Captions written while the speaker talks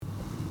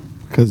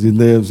Because he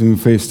lives and we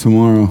face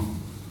tomorrow.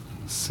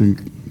 It's a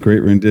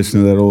great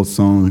rendition of that old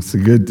song. It's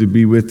good to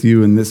be with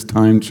you in this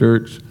time,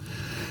 church.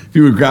 If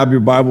you would grab your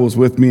Bibles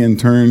with me and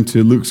turn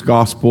to Luke's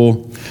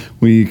Gospel.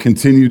 We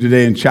continue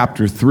today in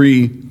chapter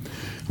 3.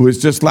 It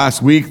was just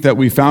last week that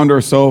we found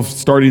ourselves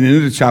starting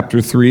into chapter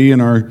 3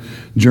 in our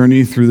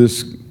journey through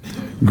this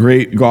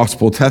great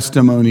gospel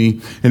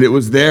testimony. And it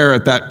was there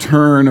at that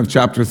turn of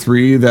chapter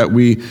 3 that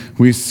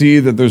we see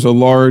that there's a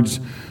large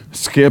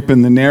skip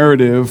in the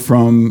narrative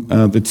from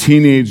the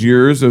teenage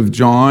years of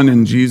John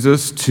and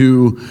Jesus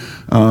to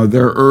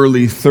their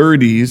early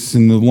 30s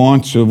and the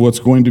launch of what's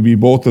going to be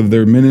both of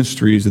their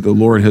ministries that the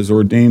Lord has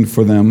ordained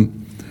for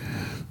them.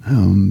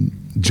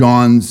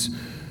 John's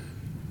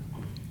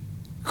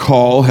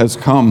call has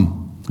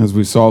come, as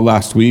we saw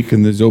last week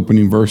in these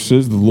opening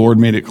verses. The Lord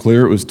made it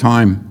clear it was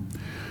time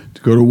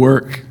to go to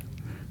work,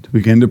 to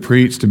begin to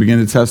preach, to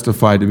begin to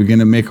testify, to begin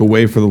to make a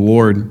way for the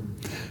Lord.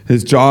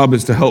 His job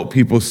is to help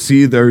people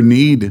see their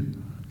need,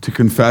 to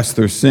confess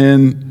their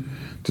sin,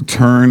 to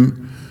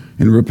turn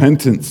in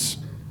repentance.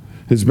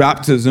 His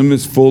baptism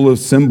is full of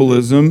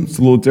symbolism. It's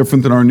a little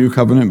different than our New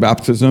Covenant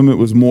baptism. It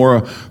was more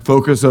a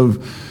focus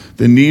of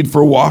the need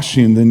for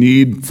washing, the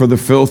need for the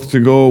filth to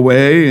go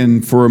away,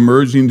 and for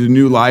emerging to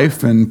new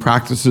life and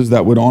practices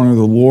that would honor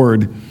the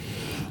Lord.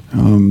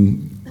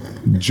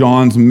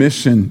 John's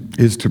mission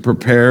is to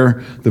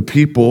prepare the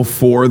people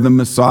for the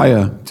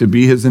Messiah, to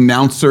be his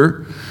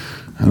announcer,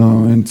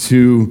 and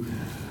to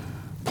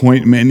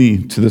point many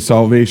to the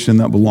salvation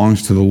that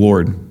belongs to the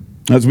Lord.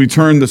 As we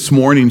turn this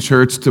morning,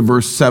 church, to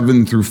verse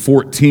 7 through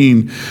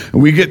 14,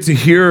 we get to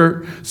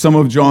hear some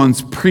of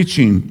John's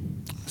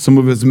preaching, some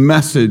of his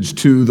message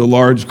to the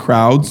large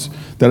crowds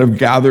that have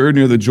gathered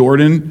near the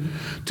Jordan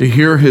to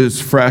hear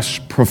his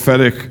fresh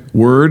prophetic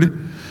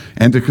word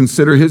and to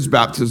consider his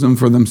baptism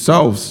for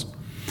themselves.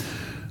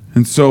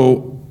 And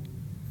so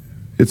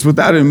it's with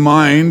that in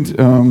mind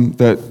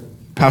that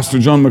Pastor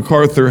John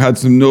MacArthur had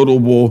some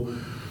notable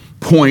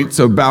points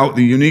about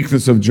the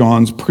uniqueness of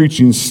John's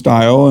preaching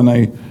style, and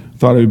I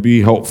thought it would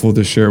be helpful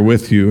to share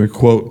with you. I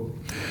quote,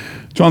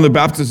 "John the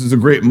Baptist is a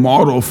great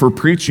model for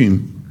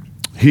preaching.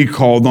 He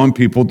called on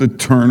people to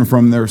turn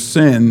from their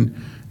sin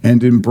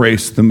and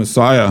embrace the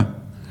Messiah.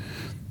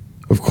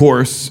 Of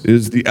course,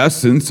 is the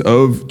essence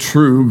of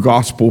true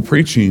gospel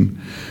preaching.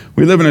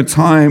 We live in a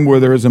time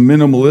where there is a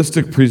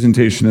minimalistic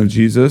presentation of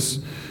Jesus,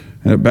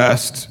 and at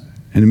best,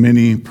 in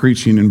many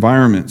preaching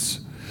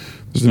environments,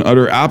 there's an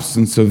utter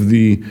absence of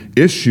the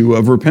issue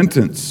of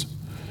repentance.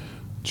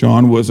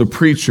 John was a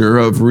preacher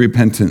of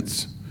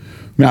repentance.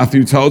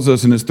 Matthew tells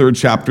us in his 3rd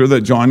chapter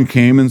that John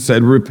came and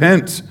said,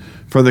 'Repent,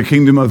 for the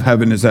kingdom of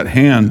heaven is at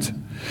hand.'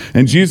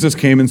 And Jesus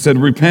came and said,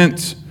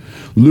 'Repent.'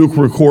 Luke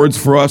records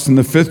for us in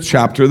the 5th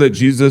chapter that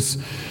Jesus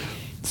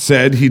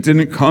said he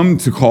didn't come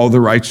to call the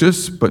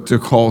righteous, but to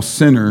call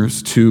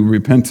sinners to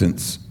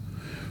repentance.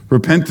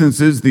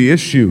 Repentance is the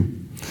issue.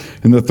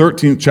 In the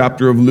 13th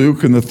chapter of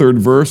Luke, in the 3rd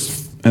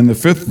verse and the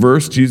 5th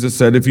verse, Jesus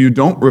said, 'If you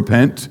don't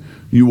repent,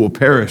 you will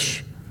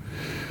perish.'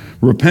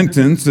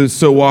 Repentance is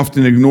so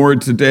often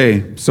ignored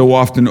today, so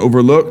often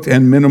overlooked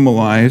and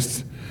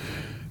minimalized,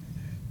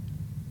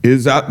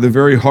 is at the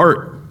very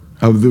heart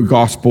of the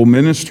gospel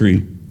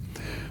ministry.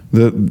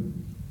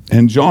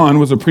 And John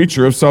was a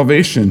preacher of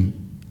salvation.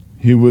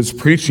 He was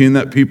preaching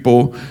that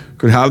people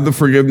could have the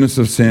forgiveness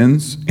of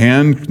sins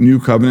and new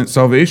covenant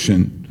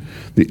salvation.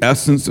 The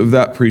essence of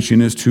that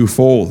preaching is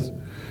twofold.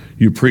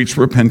 You preach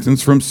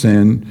repentance from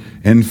sin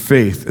and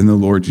faith in the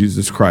Lord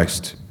Jesus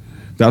Christ.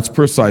 That's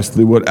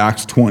precisely what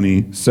Acts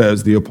 20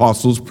 says the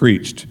apostles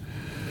preached.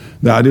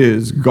 That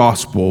is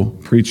gospel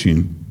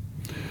preaching.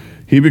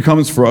 He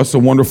becomes for us a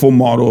wonderful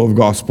model of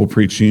gospel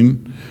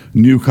preaching,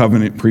 new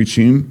covenant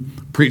preaching,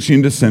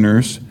 preaching to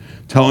sinners,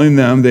 telling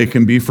them they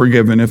can be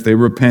forgiven if they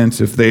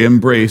repent, if they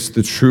embrace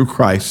the true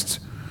Christ,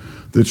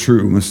 the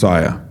true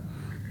Messiah.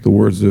 The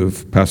words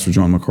of Pastor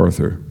John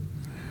MacArthur.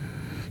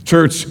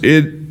 Church,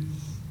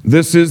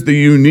 this is the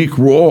unique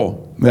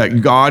role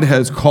that God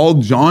has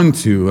called John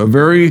to, a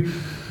very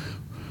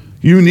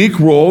unique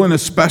role in a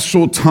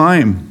special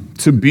time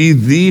to be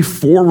the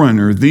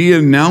forerunner, the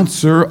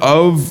announcer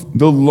of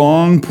the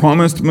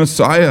long-promised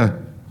Messiah.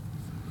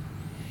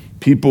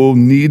 People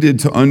needed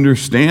to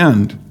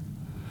understand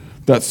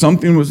that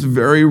something was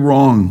very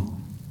wrong,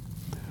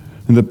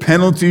 and the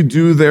penalty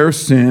due their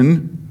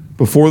sin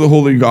before the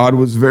holy God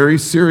was very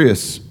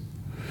serious.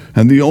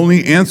 And the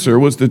only answer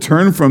was to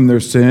turn from their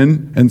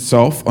sin and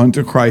self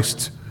unto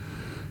Christ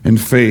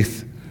and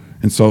faith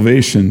and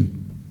salvation.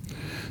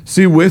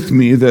 See with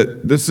me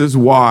that this is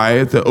why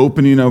at the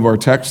opening of our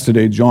text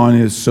today, John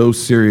is so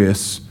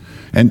serious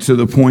and to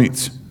the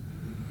point,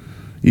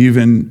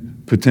 even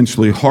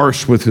potentially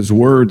harsh with his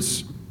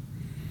words.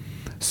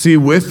 See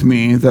with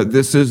me that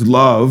this is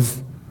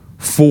love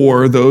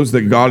for those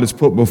that God has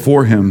put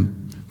before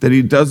him, that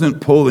he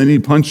doesn't pull any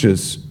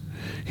punches.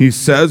 He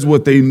says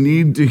what they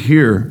need to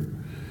hear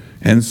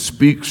and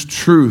speaks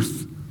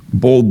truth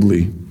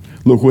boldly.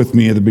 Look with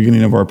me at the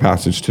beginning of our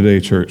passage today,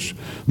 church.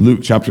 Luke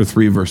chapter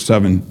 3, verse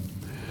 7.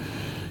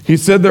 He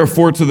said,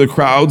 therefore, to the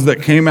crowds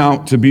that came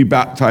out to be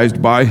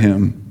baptized by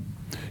him,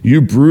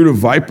 "You brood of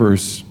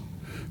vipers,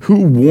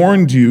 who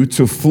warned you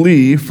to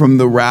flee from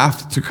the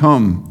wrath to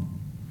come?"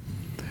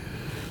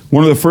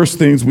 One of the first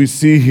things we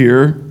see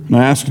here, and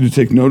I ask you to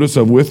take notice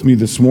of with me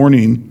this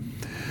morning,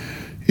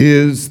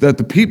 is that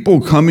the people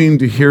coming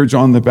to hear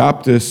John the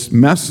Baptist's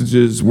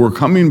messages were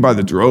coming by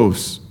the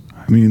droves.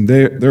 I mean,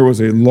 there was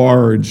a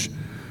large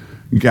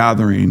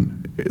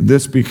gathering.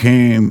 This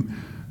became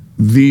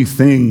the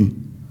thing.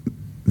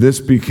 This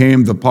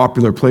became the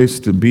popular place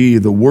to be.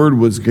 The word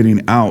was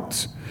getting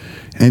out.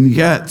 And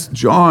yet,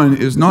 John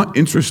is not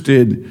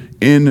interested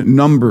in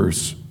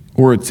numbers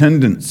or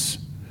attendance.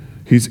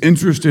 He's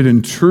interested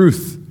in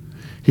truth.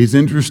 He's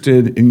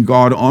interested in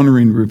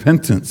God-honoring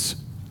repentance.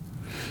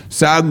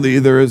 Sadly,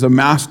 there is a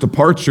mass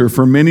departure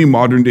for many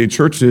modern-day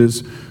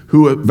churches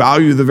who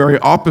value the very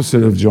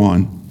opposite of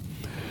John.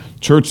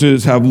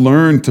 Churches have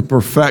learned to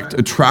perfect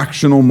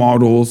attractional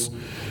models,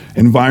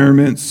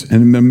 environments,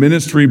 and a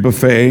ministry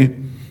buffet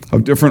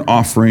of different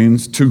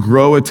offerings to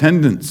grow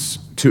attendance,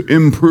 to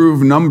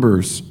improve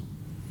numbers.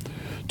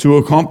 To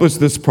accomplish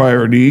this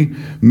priority,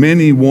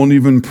 many won't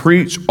even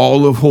preach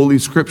all of Holy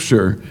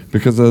Scripture,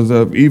 because as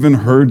I've even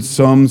heard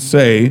some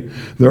say,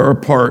 there are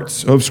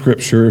parts of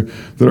Scripture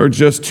that are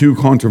just too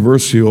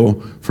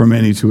controversial for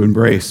many to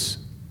embrace.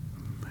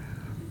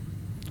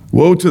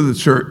 Woe to the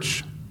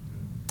church,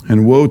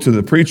 and woe to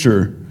the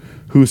preacher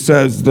who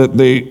says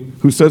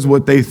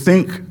what they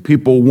think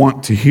people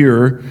want to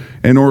hear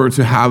in order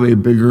to have a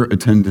bigger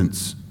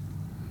attendance.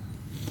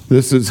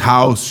 This is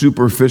how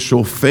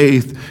superficial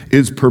faith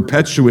is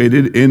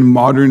perpetuated in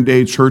modern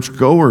day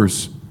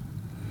churchgoers.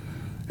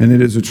 And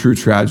it is a true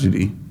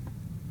tragedy.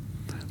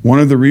 One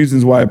of the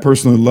reasons why I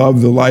personally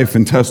love the life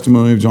and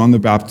testimony of John the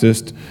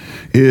Baptist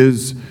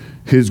is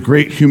his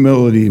great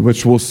humility,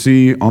 which we'll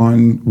see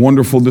on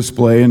wonderful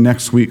display in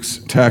next week's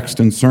text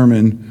and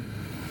sermon.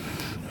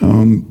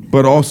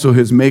 But also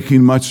his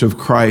making much of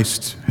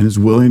Christ and his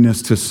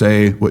willingness to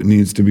say what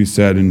needs to be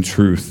said in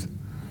truth.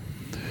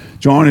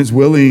 John is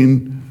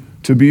willing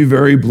to be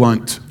very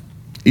blunt,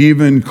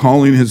 even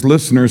calling his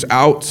listeners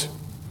out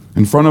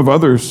in front of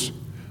others.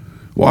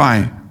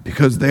 Why?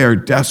 Because they are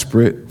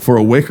desperate for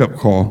a wake-up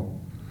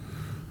call.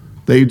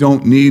 They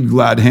don't need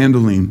glad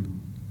handling.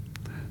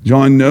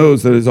 John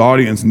knows that his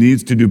audience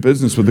needs to do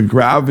business with the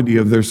gravity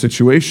of their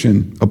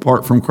situation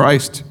apart from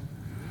Christ.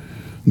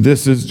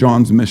 This is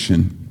John's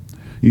mission.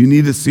 You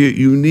need to see it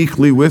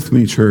uniquely with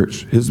me,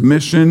 church. His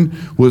mission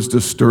was to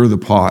stir the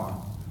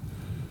pot,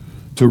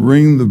 to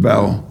ring the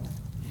bell,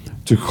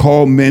 to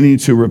call many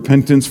to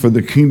repentance, for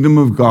the kingdom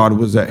of God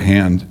was at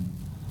hand.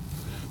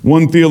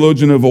 One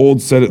theologian of old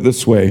said it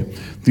this way: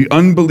 the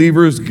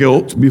unbeliever's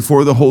guilt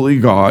before the holy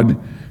God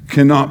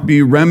cannot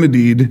be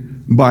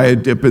remedied by a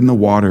dip in the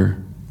water.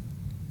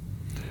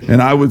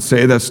 And I would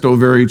say that's still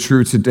very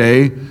true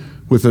today,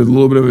 with a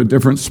little bit of a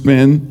different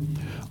spin.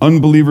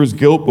 Unbelievers'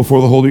 guilt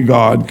before the holy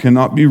God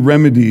cannot be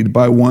remedied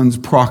by one's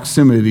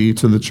proximity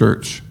to the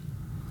church.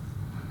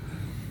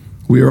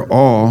 We are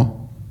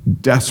all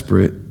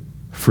desperate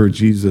for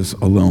Jesus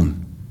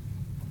alone.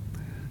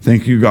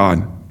 Thank you,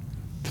 God,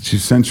 that you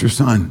sent your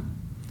Son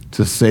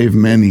to save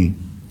many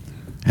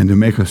and to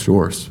make us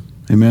yours.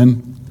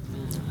 Amen.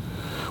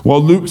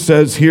 While Luke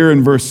says here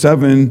in verse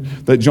 7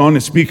 that John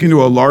is speaking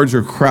to a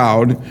larger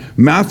crowd,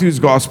 Matthew's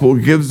gospel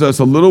gives us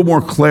a little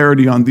more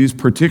clarity on these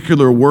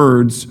particular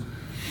words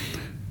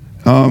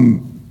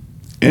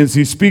as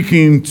he's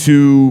speaking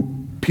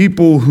to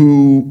people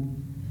who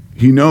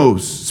he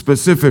knows,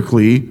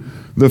 specifically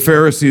the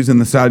Pharisees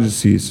and the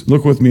Sadducees.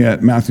 Look with me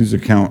at Matthew's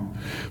account,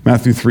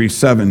 Matthew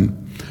 3:7.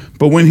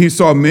 But when he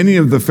saw many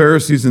of the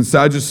Pharisees and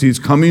Sadducees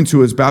coming to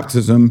his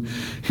baptism,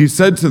 he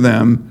said to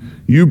them,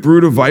 "You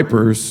brood of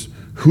vipers,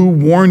 who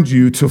warned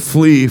you to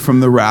flee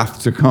from the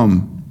wrath to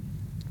come?"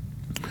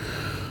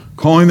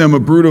 Calling them a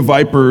brood of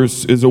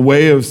vipers is a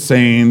way of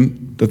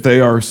saying that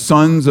they are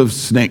sons of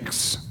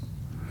snakes.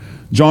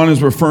 John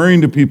is referring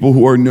to people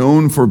who are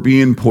known for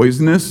being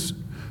poisonous,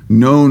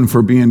 known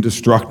for being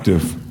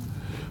destructive,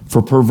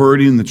 for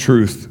perverting the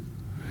truth.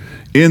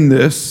 In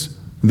this,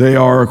 they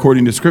are,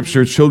 according to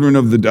Scripture, children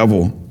of the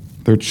devil.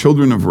 They're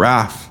children of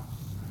wrath.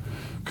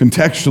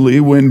 Contextually,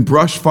 when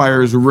brush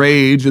fires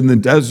rage in the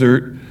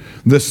desert,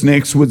 the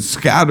snakes would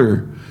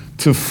scatter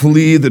to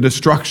flee the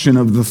destruction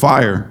of the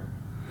fire.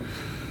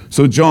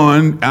 So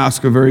John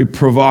asks a very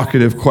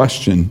provocative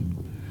question,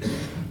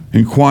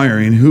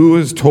 inquiring who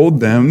has told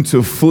them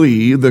to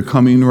flee the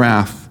coming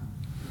wrath.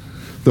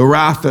 The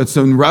wrath that's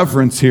in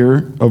reference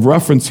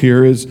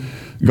here is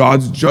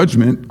God's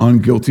judgment on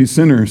guilty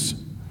sinners.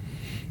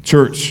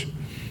 Church,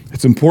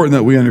 it's important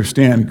that we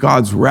understand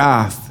God's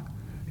wrath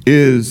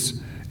is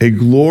a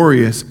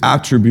glorious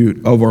attribute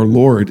of our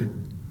Lord.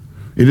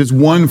 It is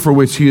one for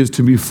which he is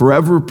to be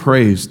forever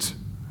praised.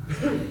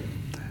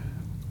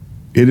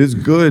 It is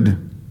good.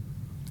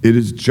 It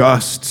is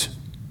just.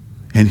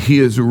 And he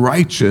is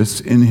righteous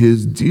in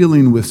his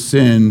dealing with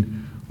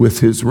sin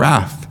with his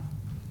wrath.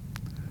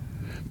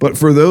 But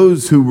for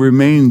those who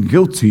remain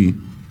guilty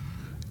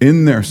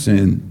in their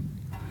sin,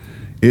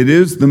 It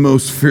is the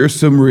most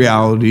fearsome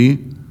reality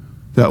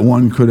that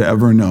one could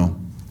ever know.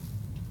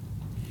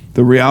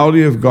 The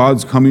reality of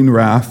God's coming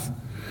wrath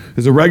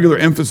is a regular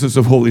emphasis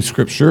of Holy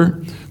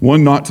Scripture,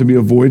 one not to be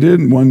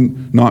avoided,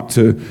 one not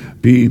to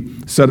be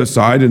set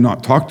aside and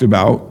not talked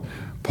about.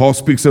 Paul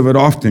speaks of it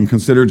often.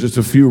 Consider just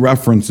a few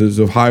references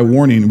of high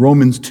warning.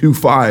 Romans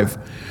 2:5.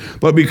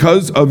 But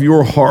because of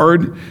your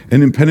hard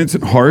and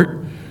impenitent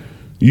heart,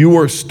 you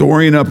are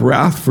storing up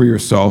wrath for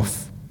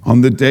yourself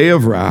on the day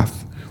of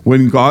wrath,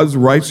 when God's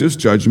righteous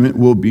judgment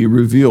will be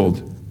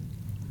revealed.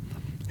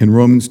 In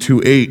Romans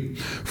 2:8,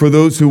 for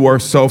those who are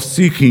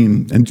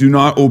self-seeking and do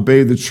not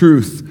obey the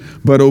truth,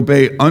 but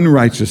obey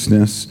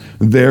unrighteousness,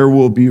 there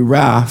will be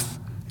wrath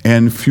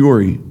and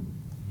fury.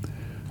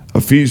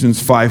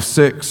 Ephesians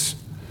 5:6,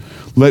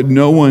 let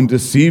no one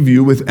deceive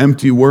you with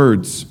empty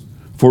words,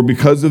 for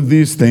because of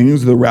these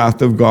things the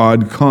wrath of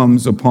God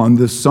comes upon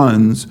the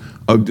sons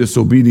of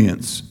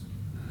disobedience.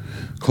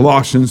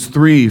 Colossians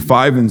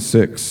 3:5 and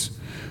 6,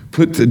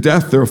 put to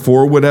death,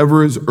 therefore,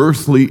 whatever is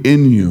earthly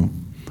in you,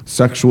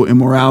 sexual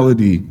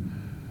immorality,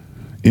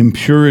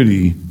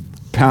 impurity,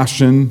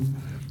 passion,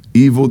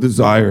 evil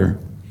desire,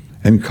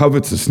 and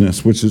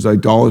covetousness, which is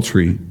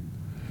idolatry.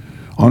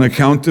 On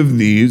account of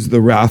these, the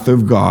wrath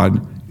of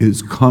God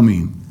is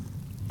coming.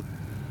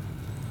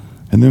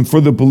 And then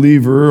for the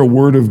believer, a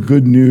word of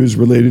good news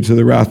related to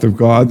the wrath of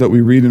God that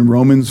we read in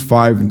Romans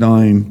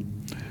 5:9.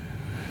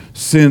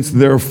 Since,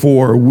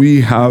 therefore,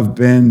 we have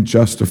been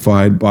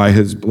justified by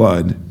his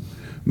blood,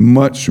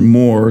 much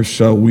more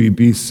shall we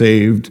be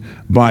saved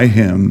by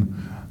him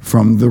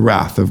from the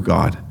wrath of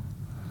God.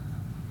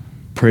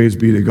 Praise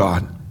be to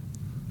God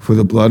for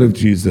the blood of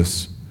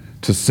Jesus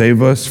to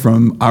save us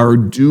from our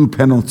due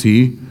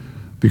penalty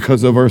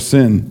because of our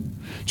sin.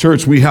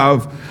 Church, we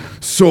have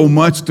so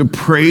much to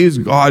praise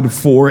God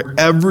for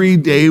every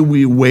day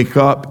we wake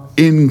up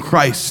in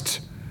Christ.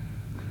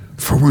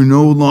 For we're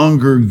no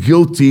longer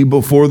guilty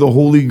before the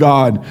holy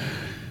God.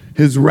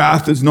 His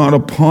wrath is not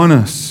upon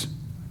us.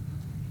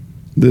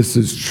 This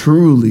is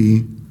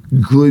truly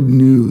good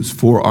news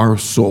for our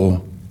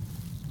soul.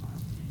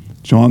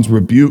 John's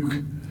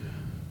rebuke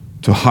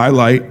to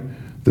highlight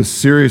the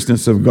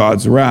seriousness of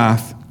God's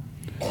wrath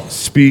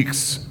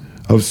speaks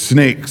of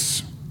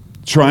snakes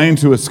trying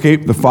to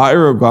escape the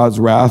fire of God's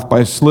wrath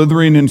by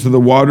slithering into the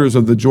waters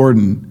of the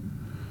Jordan.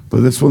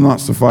 But this will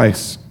not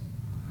suffice.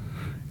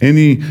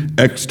 Any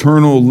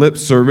external lip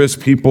service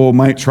people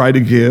might try to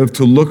give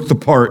to look the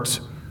part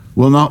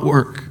will not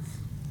work.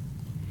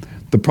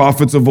 The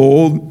prophets of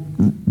old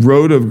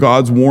wrote of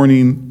God's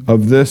warning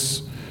of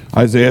this,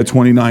 Isaiah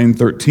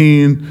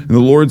 29:13, and the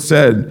Lord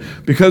said,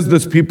 because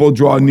this people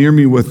draw near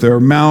me with their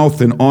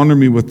mouth and honor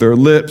me with their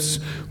lips,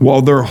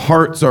 while their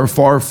hearts are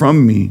far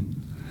from me,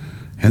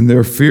 and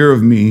their fear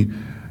of me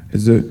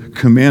is a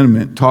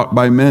commandment taught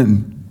by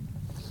men.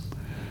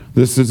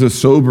 This is a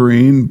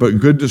sobering but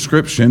good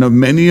description of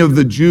many of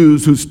the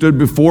Jews who stood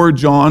before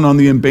John on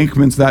the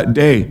embankments that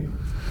day.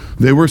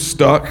 They were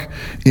stuck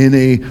in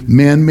a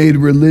man-made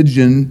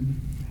religion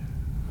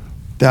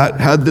that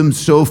had them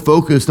so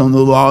focused on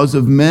the laws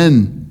of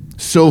men,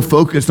 so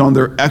focused on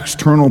their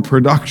external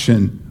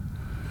production.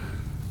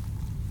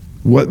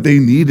 What they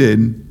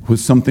needed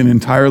was something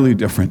entirely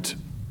different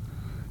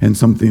and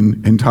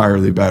something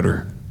entirely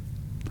better.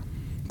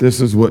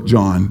 This is what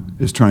John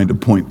is trying to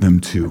point them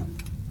to.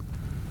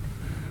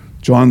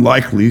 John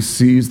likely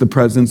sees the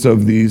presence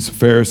of these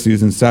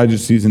Pharisees and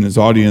Sadducees in his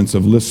audience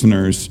of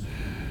listeners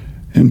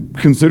and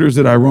considers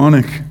it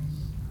ironic,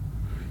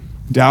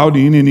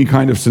 doubting any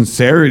kind of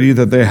sincerity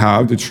that they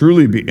have to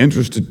truly be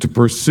interested to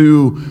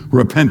pursue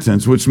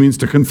repentance, which means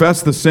to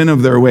confess the sin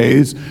of their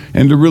ways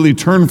and to really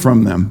turn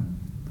from them.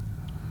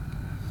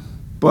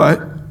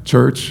 But,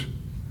 church,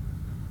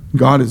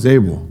 God is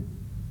able.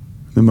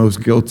 The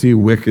most guilty,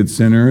 wicked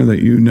sinner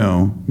that you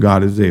know,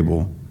 God is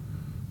able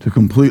to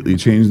completely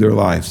change their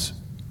lives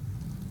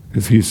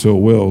if he so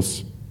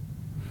wills.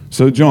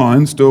 So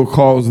John still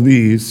calls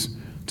these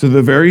to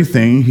the very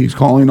thing he's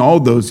calling all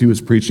those he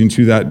was preaching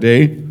to that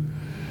day.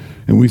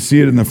 And we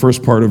see it in the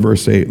first part of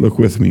verse 8. Look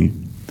with me.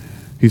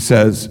 He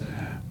says,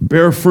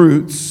 bear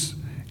fruits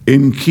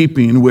in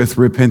keeping with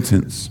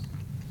repentance.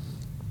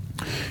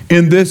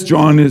 In this,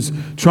 John is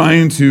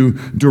trying to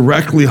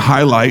directly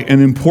highlight an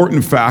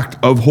important fact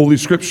of Holy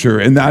Scripture,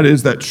 and that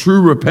is that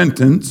true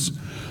repentance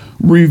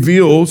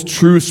reveals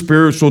true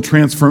spiritual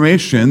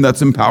transformation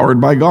that's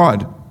empowered by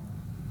God.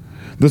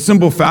 The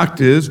simple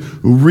fact is,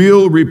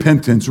 real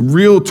repentance,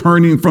 real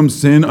turning from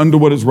sin unto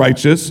what is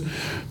righteous,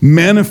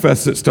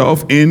 manifests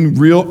itself in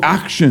real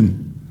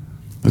action.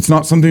 It's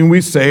not something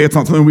we say, it's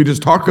not something we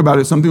just talk about,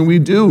 it's something we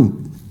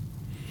do.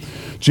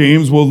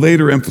 James will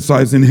later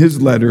emphasize in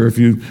his letter, if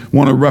you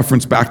want to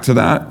reference back to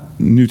that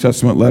New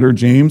Testament letter,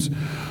 James,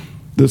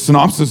 the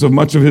synopsis of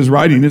much of his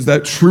writing is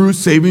that true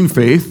saving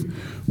faith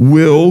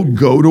will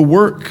go to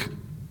work.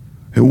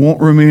 It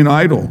won't remain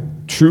idle.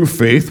 True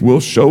faith will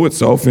show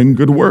itself in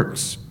good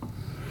works.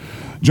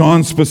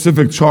 John's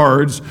specific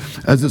charge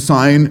as a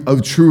sign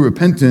of true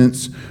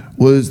repentance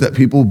was that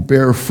people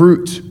bear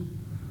fruit.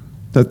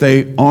 that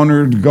they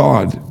honored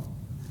God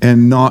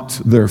and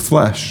not their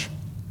flesh.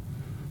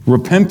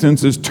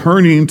 Repentance is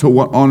turning to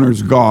what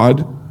honors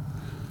God,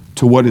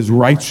 to what is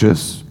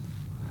righteous,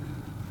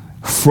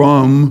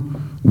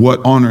 from what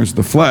honors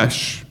the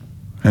flesh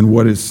and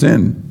what is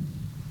sin.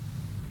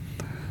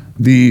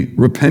 The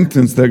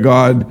repentance that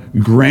God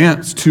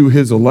grants to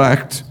his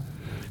elect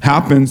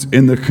happens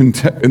in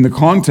the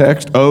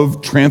context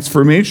of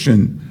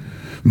transformation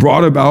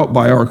brought about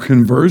by our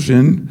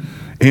conversion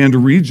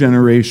and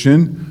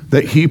regeneration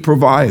that he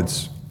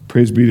provides.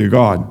 Praise be to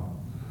God.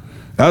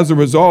 As a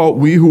result,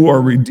 we who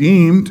are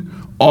redeemed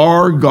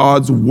are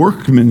God's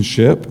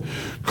workmanship,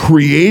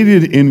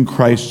 created in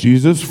Christ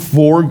Jesus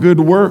for good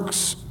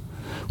works,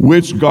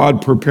 which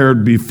God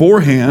prepared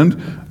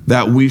beforehand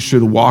that we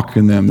should walk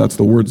in them. That's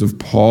the words of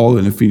Paul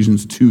in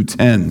Ephesians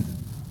 2:10.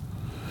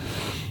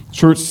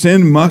 Church,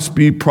 sin must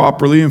be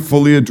properly and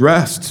fully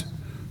addressed,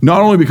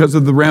 not only because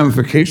of the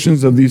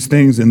ramifications of these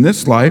things in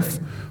this life,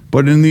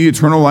 but in the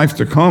eternal life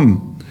to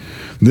come.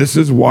 This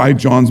is why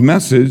John's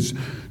message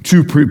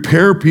to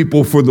prepare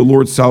people for the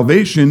Lord's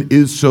salvation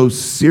is so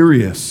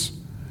serious.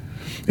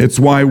 It's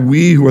why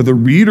we who are the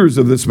readers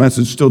of this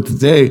message still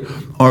today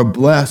are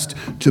blessed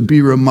to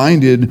be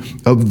reminded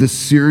of the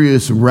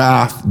serious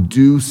wrath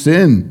due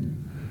sin,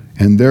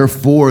 and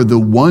therefore the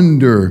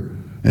wonder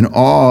and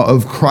awe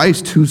of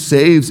Christ who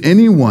saves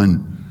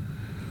anyone,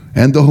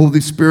 and the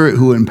Holy Spirit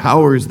who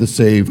empowers the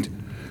saved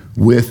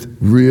with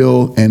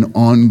real and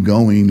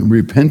ongoing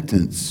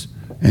repentance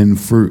and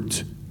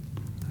fruit.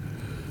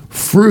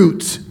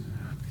 Fruit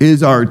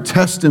is our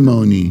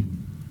testimony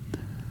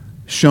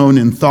shown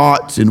in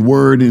thoughts, in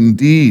word, and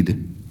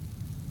deed.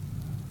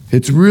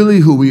 It's really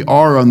who we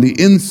are on the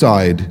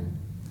inside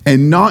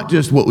and not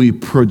just what we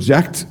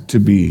project to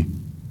be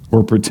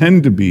or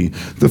pretend to be.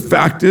 The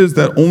fact is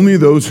that only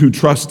those who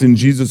trust in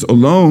Jesus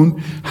alone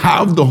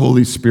have the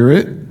Holy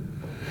Spirit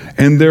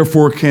and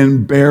therefore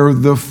can bear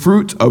the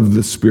fruit of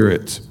the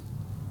Spirit.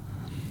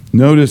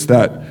 Notice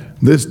that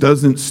this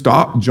doesn't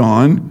stop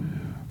John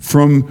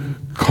from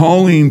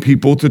calling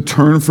people to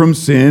turn from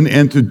sin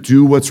and to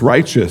do what's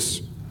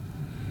righteous.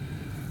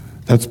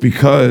 That's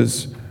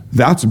because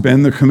that's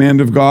been the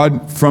command of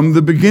God from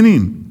the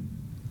beginning.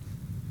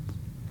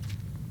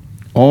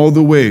 All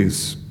the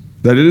ways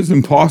that it is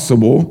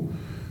impossible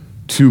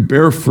to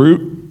bear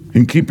fruit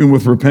in keeping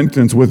with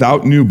repentance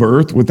without new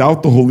birth,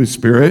 without the Holy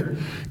Spirit,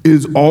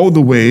 is all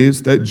the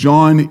ways that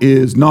John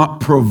is not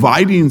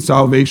providing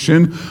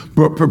salvation,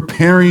 but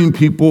preparing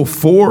people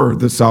for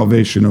the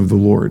salvation of the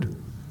Lord.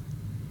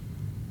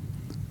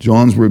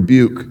 John's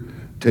rebuke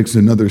takes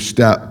another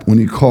step when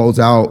he calls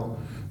out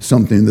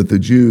something that the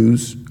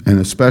Jews, and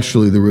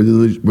especially the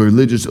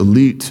religious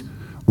elite,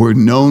 were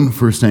known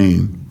for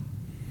saying.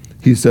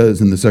 He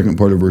says in the second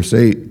part of verse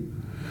 8,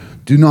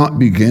 "Do not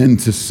begin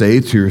to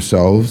say to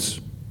yourselves,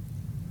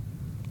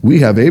 'We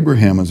have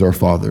Abraham as our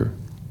father.'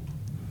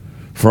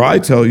 For I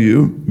tell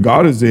you,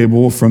 God is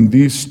able from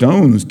these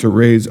stones to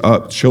raise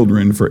up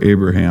children for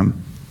Abraham."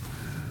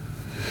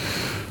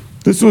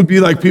 This would be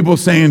like people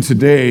saying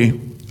today,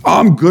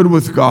 "I'm good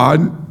with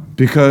God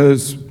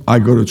because I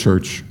go to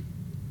church."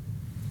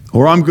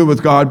 Or "I'm good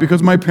with God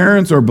because my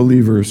parents are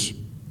believers."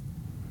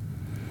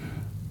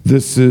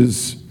 This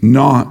is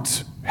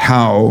not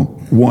how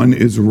one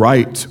is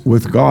right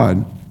with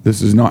God.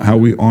 This is not how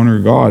we honor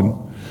God.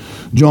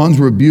 John's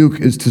rebuke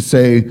is to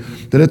say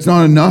that it's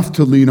not enough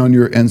to lean on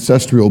your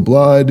ancestral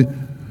blood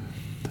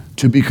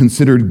to be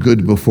considered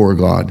good before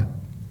God.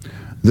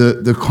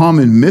 The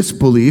common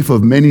misbelief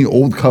of many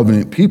Old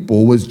Covenant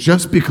people was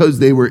just because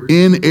they were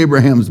in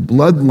Abraham's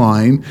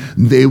bloodline,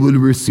 they would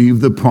receive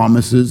the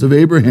promises of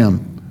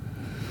Abraham.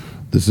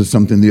 This is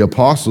something the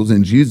apostles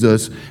and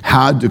Jesus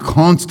had to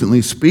constantly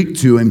speak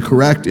to and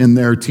correct in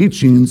their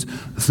teachings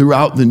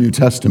throughout the New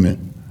Testament.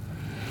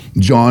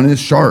 John is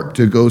sharp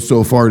to go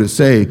so far to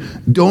say,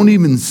 don't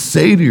even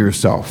say to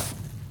yourself.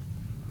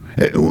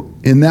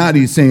 In that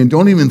he's saying,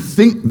 don't even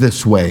think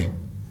this way.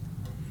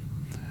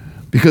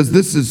 Because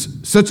this is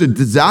such a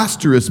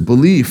disastrous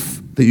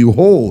belief that you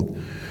hold,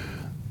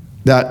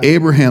 that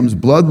Abraham's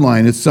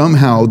bloodline is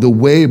somehow the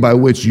way by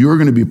which you're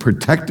going to be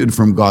protected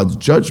from God's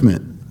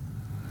judgment.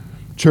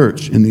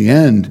 Church, in the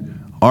end,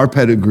 our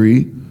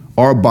pedigree,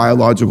 our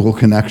biological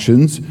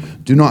connections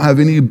do not have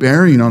any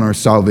bearing on our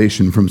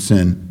salvation from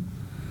sin.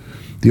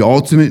 The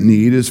ultimate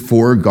need is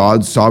for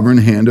God's sovereign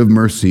hand of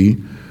mercy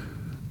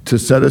to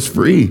set us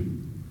free,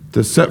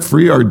 to set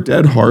free our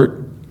dead heart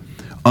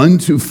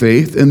unto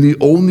faith in the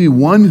only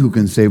one who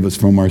can save us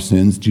from our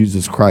sins,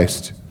 Jesus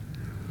Christ.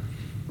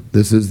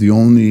 This is the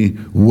only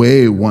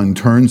way one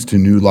turns to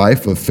new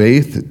life of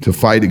faith, to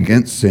fight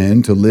against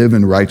sin, to live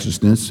in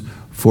righteousness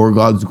for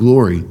God's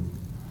glory.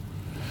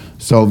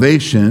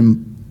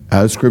 Salvation,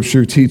 as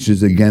Scripture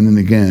teaches again and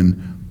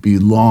again,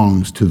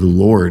 belongs to the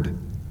Lord.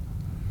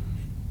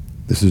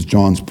 This is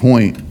John's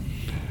point.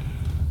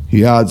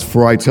 He adds,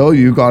 "For I tell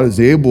you, God is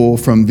able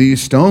from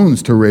these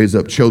stones to raise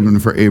up children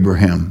for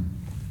Abraham."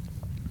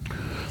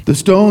 The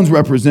stones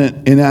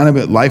represent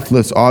inanimate,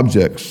 lifeless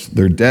objects.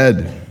 They're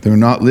dead. They're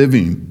not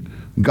living.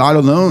 God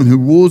alone, who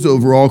rules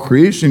over all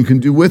creation, can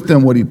do with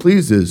them what he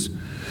pleases.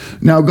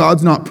 Now,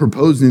 God's not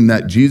proposing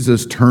that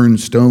Jesus turn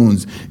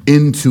stones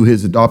into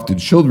his adopted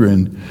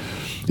children.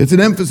 It's an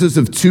emphasis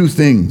of two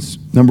things.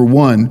 Number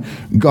one,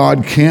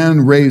 God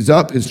can raise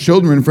up his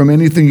children from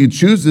anything he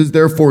chooses.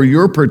 Therefore,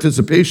 your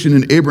participation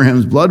in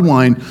Abraham's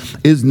bloodline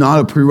is not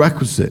a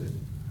prerequisite.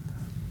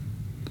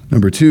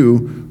 Number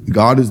two,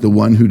 God is the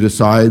one who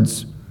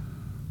decides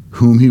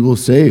whom he will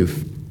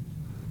save.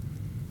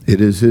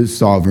 It is his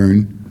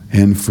sovereign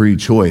and free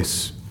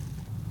choice.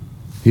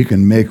 He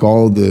can make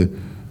all the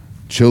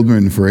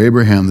children for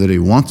Abraham that he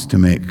wants to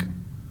make.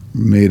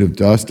 Made of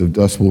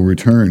dust will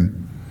return.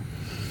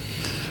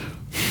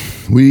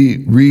 We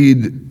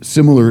read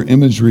similar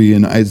imagery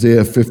in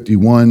Isaiah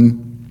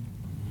 51.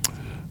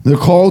 The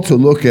call to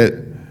look at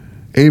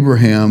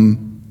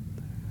Abraham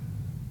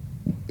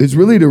is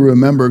really to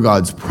remember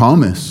God's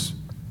promise,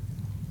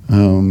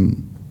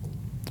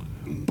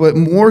 but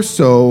more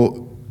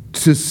so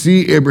to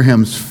see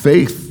Abraham's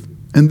faith.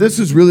 And this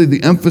is really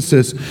the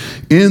emphasis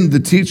in the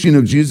teaching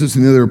of Jesus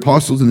and the other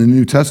apostles in the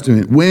New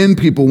Testament. When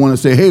people want to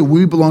say, hey,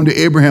 we belong to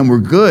Abraham, we're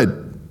good.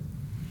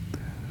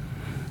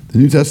 The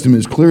New Testament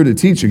is clear to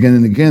teach again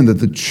and again that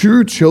the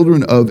true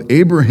children of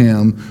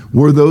Abraham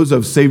were those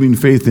of saving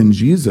faith in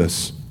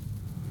Jesus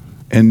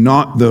and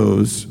not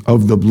those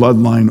of the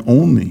bloodline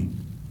only,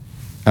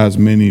 as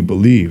many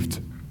believed.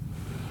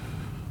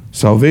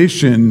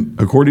 Salvation,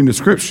 according to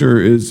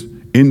Scripture, is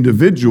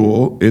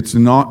individual, it's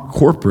not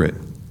corporate.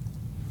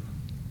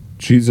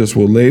 Jesus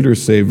will later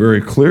say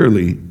very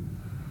clearly,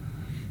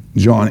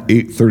 John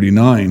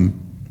 8:39,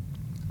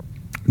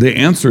 they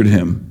answered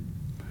him,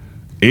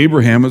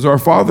 Abraham is our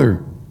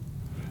father.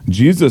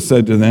 Jesus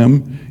said to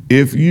them,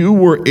 if you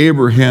were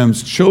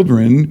Abraham's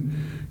children,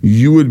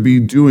 you would be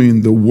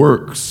doing the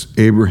works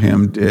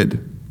Abraham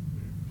did.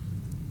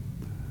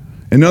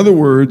 In other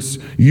words,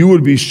 you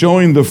would be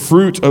showing the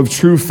fruit of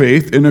true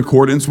faith in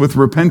accordance with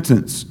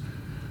repentance,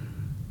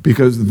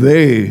 because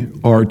they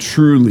are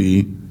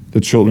truly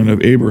the children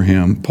of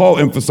Abraham. Paul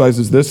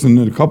emphasizes this in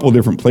a couple of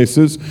different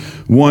places.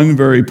 One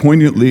very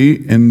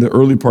poignantly in the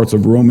early parts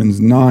of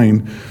Romans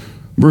 9,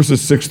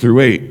 verses 6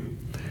 through 8.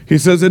 He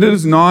says, it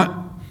is not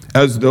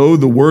as though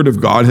the word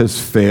of God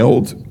has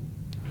failed,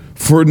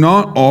 for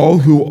not all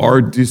who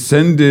are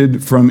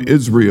descended from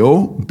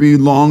Israel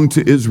belong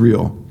to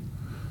Israel.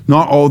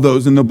 Not all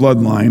those in the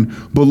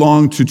bloodline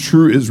belong to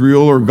true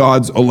Israel or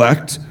God's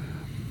elect.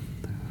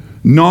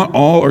 Not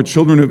all are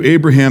children of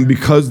Abraham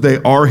because they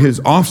are his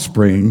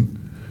offspring,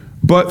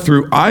 but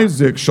through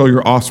Isaac shall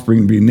your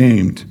offspring be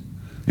named.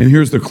 And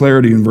here's the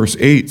clarity in verse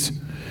 8.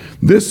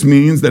 This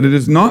means that it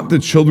is not the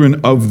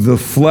children of the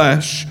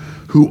flesh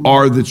who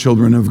are the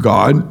children of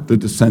God, the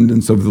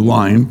descendants of the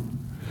line,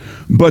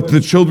 but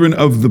the children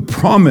of the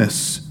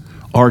promise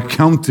are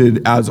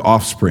counted as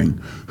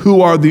offspring. Who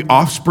are the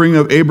offspring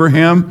of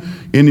Abraham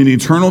in an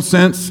eternal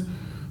sense?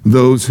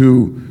 Those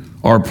who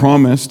are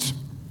promised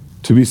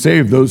to be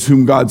saved, those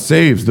whom God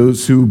saves,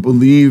 those who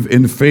believe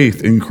in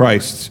faith in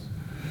Christ.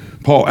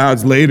 Paul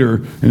adds later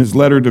in his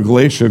letter to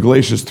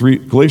Galatians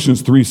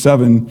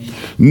 3:7,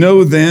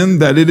 know then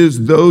that it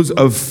is those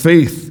of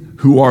faith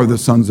who are the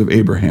sons of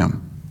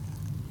Abraham.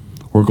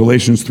 Or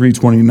Galatians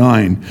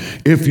 3:29,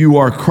 if you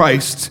are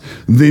Christ,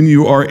 then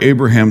you are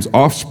Abraham's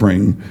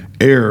offspring,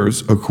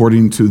 heirs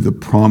according to the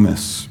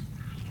promise.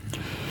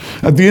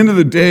 At the end of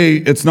the day,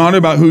 it's not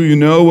about who you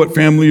know, what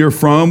family you're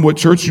from, what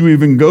church you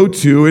even go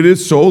to. It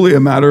is solely a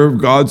matter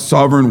of God's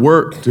sovereign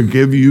work to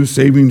give you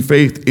saving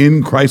faith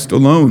in Christ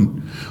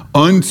alone,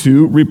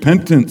 unto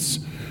repentance,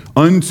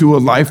 unto a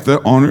life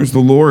that honors the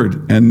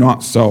Lord and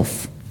not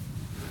self.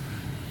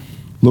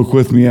 Look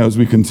with me as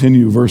we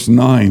continue, verse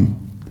 9.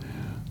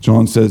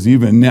 John says,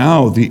 even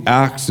now the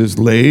axe is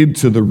laid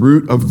to the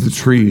root of the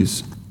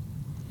trees.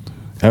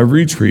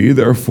 Every tree,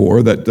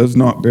 therefore, that does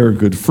not bear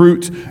good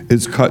fruit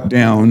is cut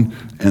down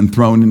and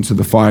thrown into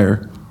the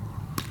fire.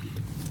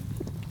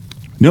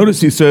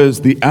 Notice he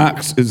says the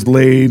axe is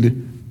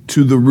laid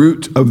to the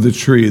root of the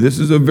tree. This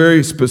is a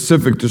very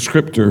specific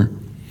descriptor.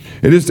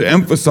 It is to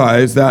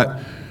emphasize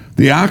that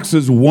the axe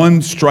is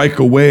one strike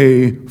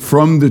away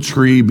from the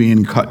tree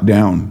being cut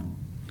down.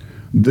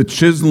 The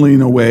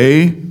chiseling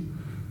away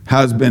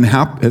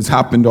has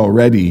happened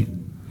already,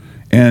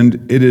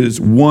 and it is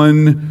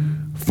one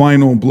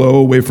final blow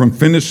away from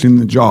finishing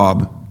the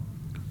job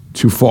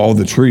to fall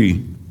the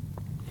tree.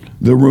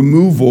 The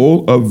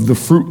removal of the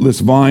fruitless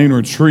vine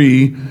or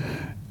tree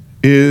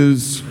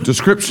is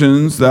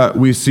descriptions that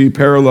we see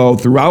parallel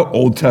throughout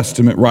Old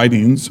Testament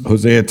writings.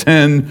 Hosea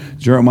 10,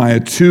 Jeremiah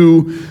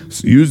 2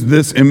 use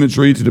this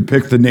imagery to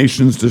depict the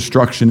nation's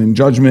destruction and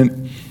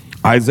judgment.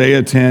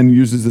 Isaiah 10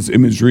 uses this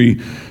imagery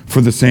for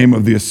the same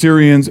of the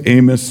Assyrians.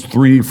 Amos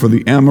 3 for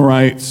the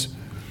Amorites.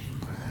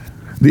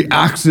 The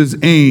axe's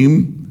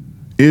aim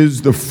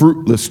is the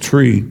fruitless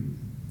tree.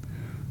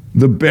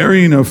 The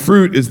bearing of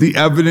fruit is the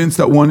evidence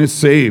that one is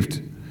saved,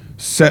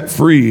 set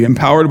free,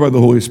 empowered by the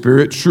Holy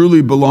Spirit,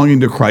 truly belonging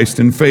to Christ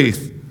in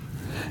faith.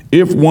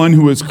 If one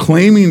who is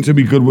claiming to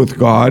be good with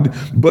God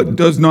but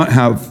does not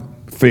have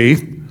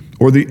faith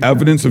or the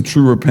evidence of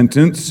true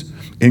repentance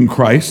in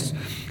Christ,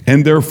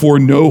 and therefore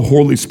no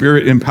Holy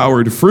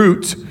Spirit-empowered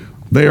fruit,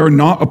 they are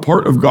not a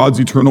part of God's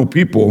eternal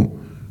people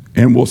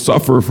and will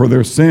suffer for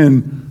their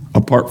sin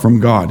apart from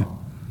God.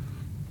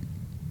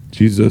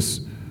 Jesus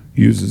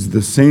uses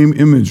the same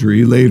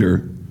imagery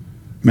later,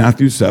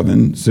 Matthew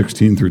 7,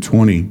 16 through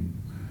 20.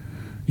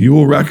 You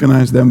will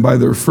recognize them by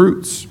their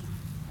fruits.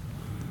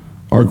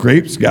 Are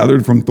grapes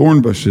gathered from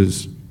thorn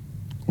bushes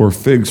or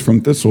figs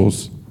from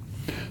thistles?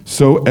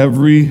 So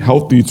every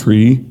healthy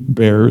tree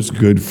bears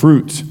good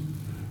fruit,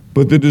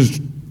 but the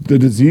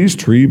diseased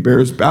tree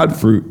bears bad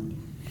fruit.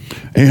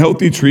 A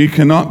healthy tree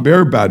cannot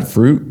bear bad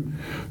fruit,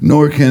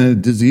 nor can a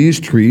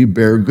diseased tree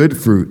bear good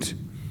fruit.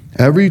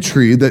 Every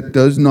tree that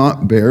does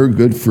not bear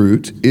good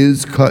fruit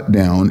is cut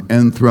down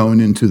and thrown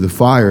into the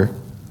fire.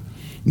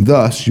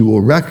 Thus you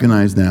will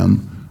recognize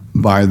them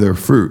by their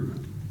fruit.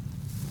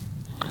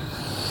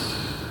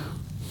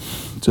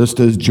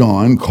 Just as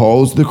John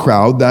calls the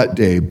crowd that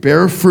day,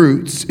 bear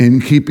fruits in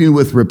keeping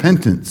with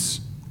repentance.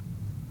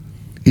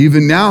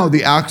 Even now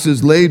the axe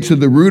is laid to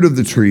the root of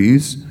the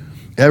trees.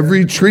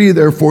 Every tree,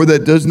 therefore,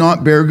 that does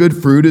not bear good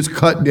fruit is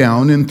cut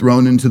down and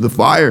thrown into the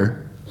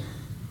fire.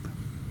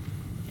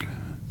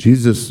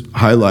 Jesus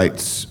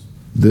highlights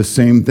this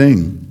same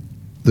thing,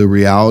 the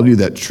reality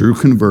that true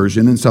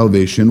conversion and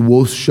salvation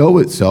will show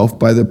itself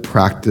by the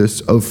practice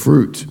of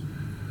fruit,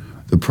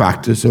 the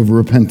practice of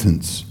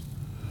repentance.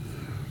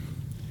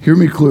 Hear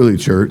me clearly,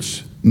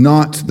 church,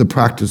 not the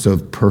practice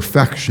of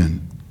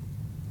perfection.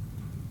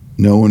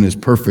 No one is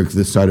perfect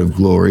this side of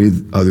glory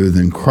other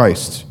than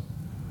Christ.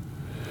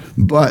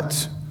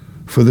 But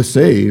for the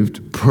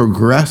saved,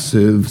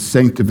 progressive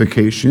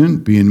sanctification,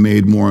 being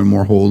made more and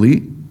more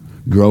holy,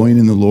 growing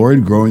in the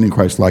Lord, growing in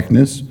Christ's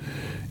likeness,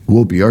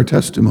 will be our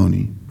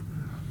testimony.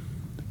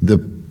 The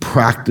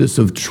practice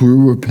of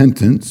true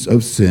repentance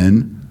of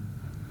sin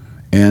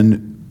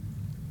and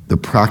the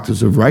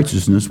practice of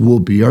righteousness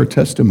will be our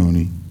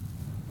testimony.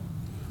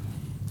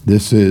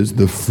 This is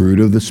the fruit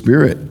of the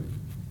Spirit,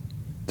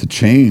 to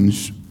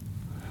change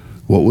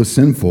what was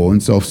sinful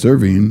and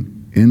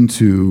self-serving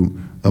into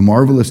a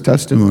marvelous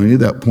testimony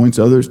that points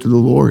others to the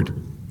Lord.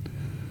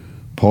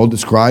 Paul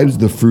describes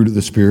the fruit of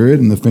the Spirit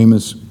in the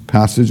famous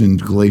passage in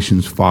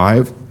Galatians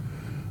 5,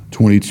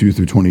 22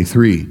 through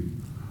 23.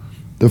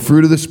 The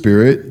fruit of the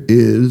Spirit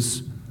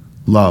is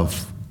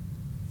love,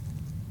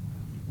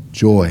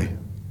 joy,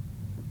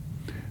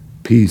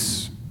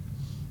 peace,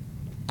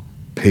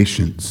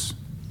 patience,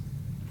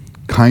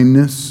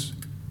 kindness,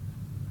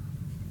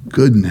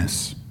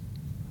 goodness,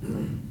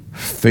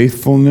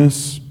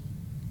 faithfulness,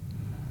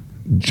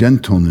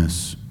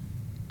 gentleness,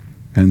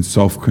 and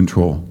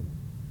self-control.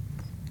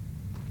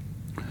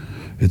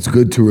 It's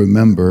good to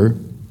remember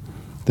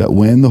that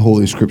when the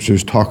Holy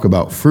Scriptures talk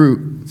about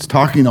fruit, it's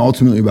talking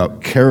ultimately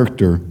about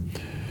character.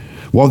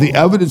 While the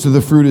evidence of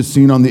the fruit is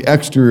seen on the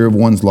exterior of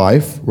one's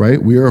life,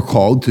 right? We are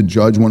called to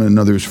judge one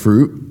another's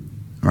fruit,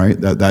 right?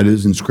 That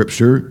is in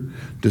Scripture,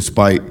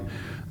 despite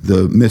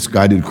the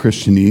misguided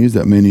Christianese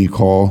that many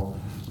call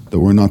that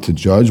we're not to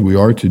judge. We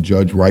are to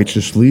judge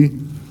righteously,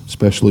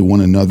 especially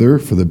one another,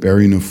 for the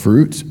bearing of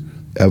fruit,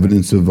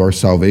 evidence of our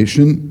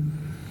salvation.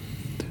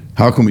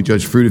 How can we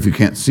judge fruit if you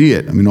can't see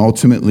it? I mean,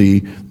 ultimately,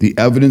 the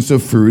evidence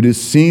of fruit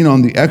is seen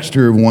on the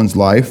exterior of one's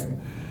life,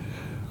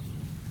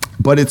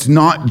 but it's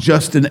not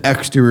just an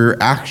exterior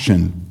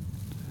action.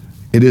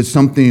 It is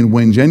something,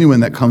 when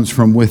genuine, that comes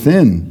from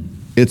within.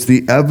 It's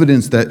the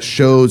evidence that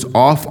shows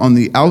off on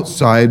the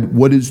outside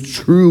what is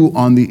true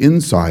on the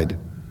inside.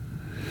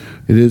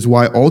 It is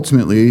why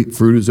ultimately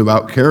fruit is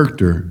about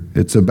character.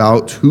 It's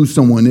about who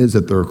someone is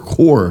at their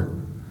core.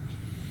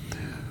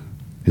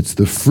 It's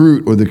the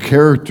fruit or the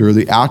character,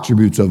 the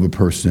attributes of a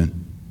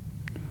person.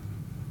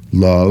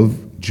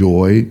 Love,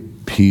 joy,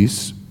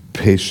 peace,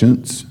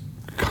 patience,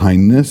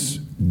 kindness,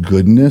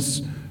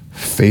 goodness,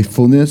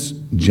 faithfulness,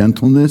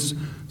 gentleness,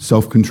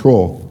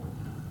 self-control.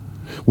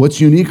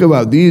 What's unique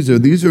about these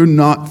are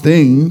not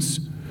things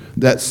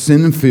that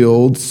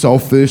sin-filled,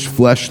 selfish,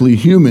 fleshly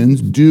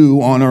humans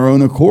do on our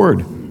own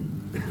accord.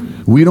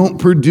 We don't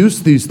produce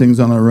these things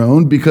on our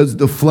own because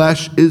the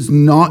flesh is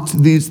not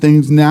these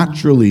things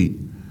naturally.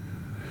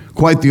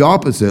 Quite the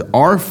opposite.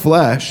 Our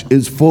flesh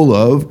is full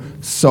of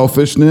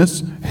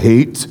selfishness,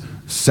 hate,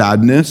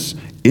 sadness,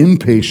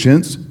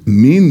 impatience,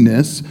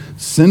 meanness,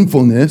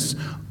 sinfulness,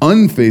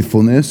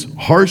 unfaithfulness,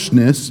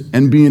 harshness,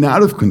 and being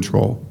out of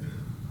control.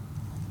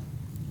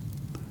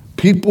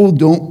 People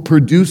don't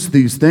produce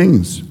these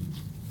things.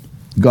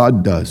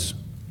 God does.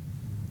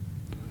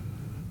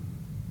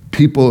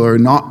 People are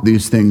not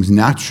these things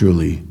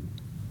naturally.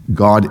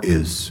 God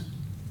is.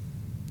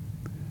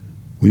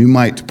 We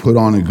might put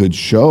on a good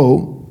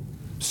show.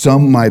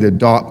 Some might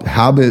adopt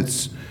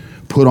habits,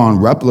 put on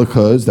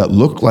replicas that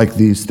look like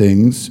these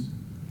things.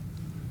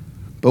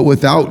 But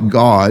without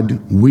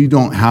God, we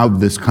don't have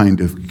this kind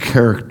of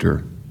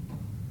character.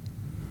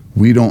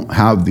 We don't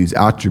have these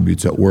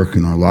attributes at work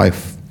in our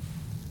life.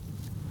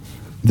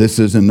 This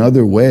is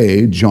another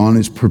way John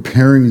is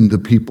preparing the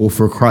people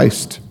for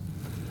Christ.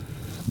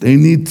 They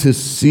need to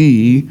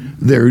see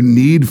their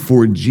need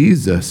for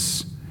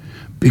Jesus,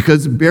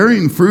 because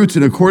bearing fruits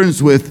in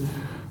accordance with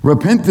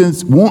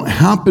repentance won't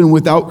happen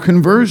without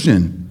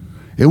conversion.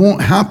 It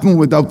won't happen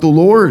without the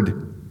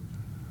Lord.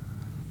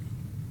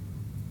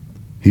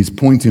 He's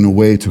pointing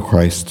away to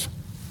Christ.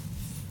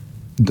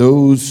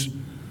 Those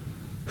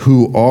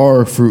who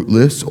are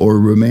fruitless or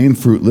remain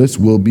fruitless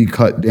will be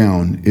cut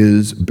down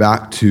is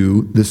back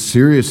to the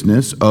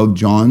seriousness of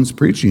John's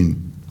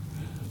preaching.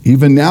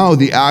 Even now,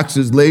 the axe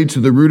is laid to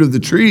the root of the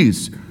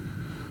trees.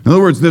 In other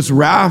words, this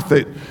wrath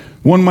that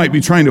one might be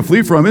trying to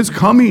flee from is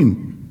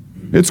coming.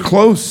 It's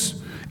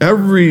close.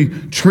 Every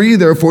tree,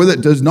 therefore,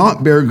 that does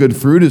not bear good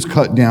fruit is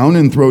cut down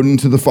and thrown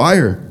into the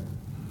fire.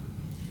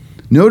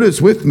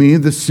 Notice with me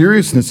the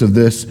seriousness of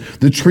this.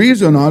 The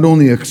trees are not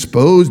only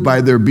exposed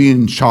by their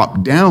being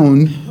chopped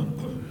down,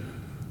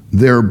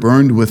 they're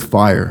burned with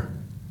fire.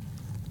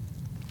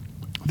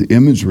 The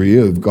imagery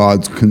of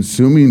God's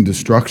consuming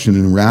destruction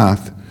and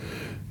wrath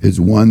is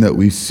one that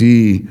we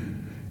see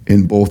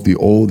in both the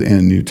Old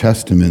and New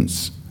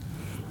Testaments.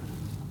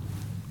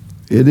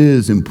 It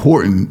is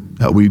important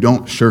that we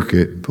don't shirk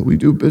it, but we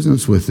do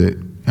business with it,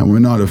 and we're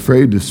not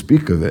afraid to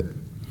speak of it.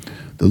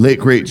 The late,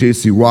 great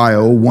J.C.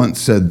 Ryle once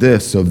said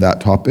this of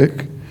that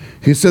topic.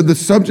 He said, "The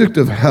subject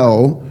of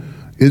hell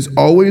is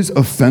always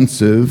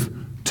offensive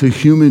to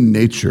human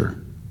nature.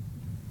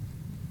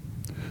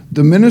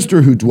 The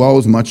minister who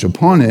dwells much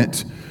upon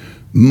it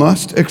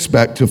must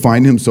expect to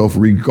find himself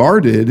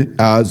regarded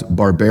as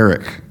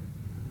barbaric,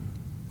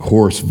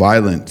 coarse,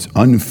 violent,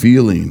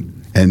 unfeeling,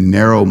 and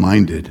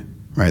narrow-minded."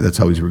 Right? That's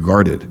how he's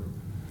regarded.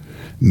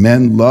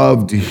 Men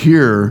love to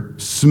hear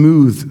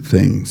smooth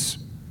things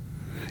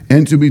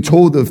and to be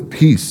told of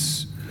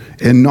peace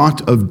and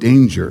not of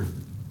danger.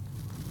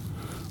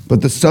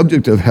 But the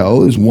subject of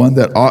hell is one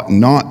that ought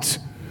not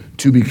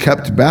to be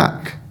kept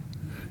back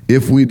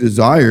if we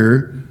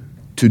desire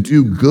to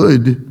do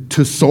good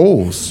to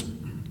souls.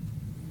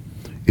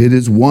 It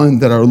is one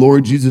that our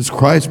Lord Jesus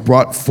Christ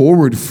brought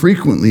forward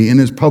frequently in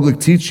his public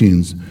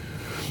teachings.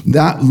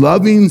 That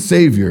loving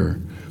Savior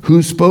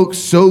who spoke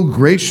so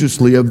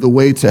graciously of the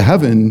way to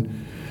heaven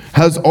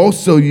has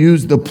also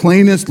used the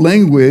plainest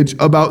language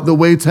about the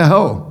way to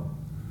hell.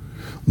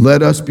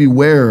 Let us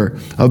beware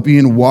of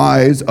being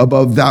wise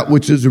above that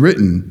which is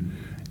written,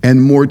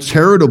 and more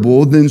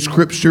charitable than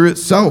Scripture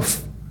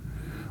itself.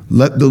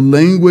 Let the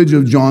language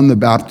of John the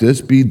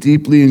Baptist be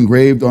deeply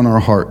engraved on our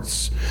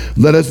hearts.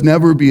 Let us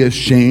never be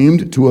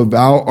ashamed to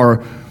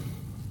avow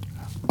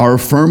our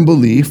firm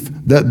belief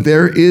that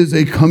there is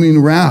a coming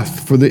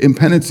wrath for the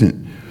impenitent,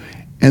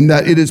 and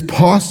that it is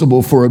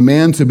possible for a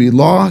man to be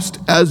lost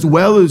as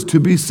well as to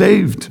be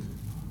saved.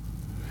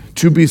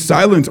 To be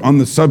silent on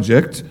the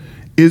subject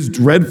is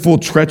dreadful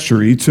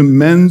treachery to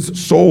men's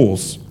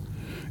souls.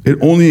 It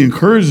only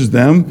encourages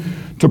them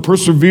to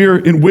persevere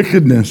in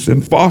wickedness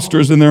and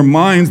fosters in their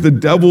minds the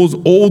devil's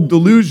old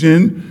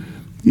delusion,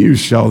 "You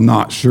shall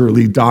not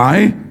surely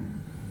die."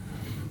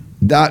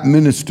 That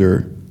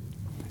minister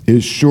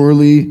is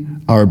surely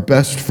our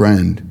best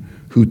friend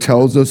who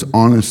tells us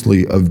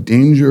honestly of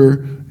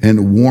danger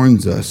and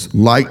warns us,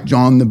 like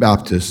John the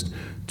Baptist,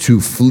 to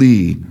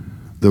flee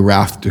the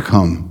wrath to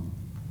come.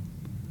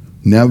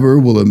 Never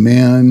will a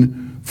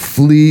man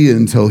flee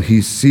until he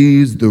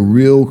sees the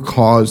real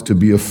cause to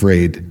be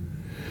afraid.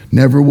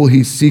 Never will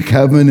he seek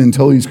heaven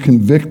until he's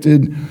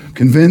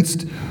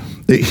convinced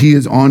that he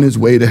is on his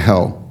way to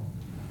hell.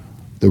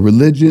 The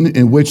religion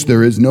in which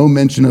there is no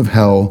mention of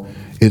hell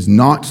is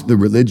not the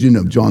religion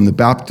of John the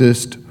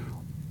Baptist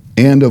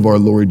and of our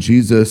Lord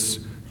Jesus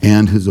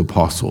and his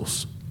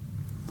apostles.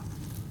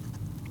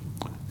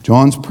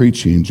 John's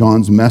preaching,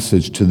 John's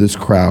message to this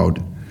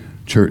crowd,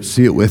 church,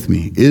 see it with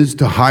me, is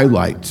to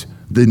highlight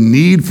the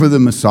need for the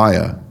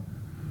Messiah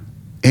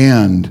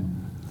and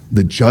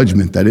the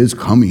judgment that is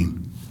coming.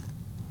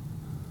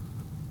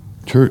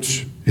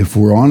 Church, if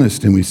we're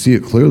honest and we see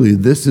it clearly,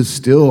 this is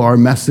still our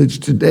message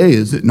today,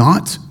 is it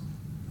not?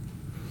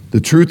 The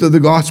truth of the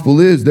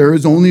gospel is there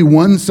is only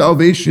one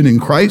salvation in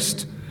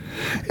Christ,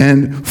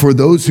 and for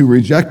those who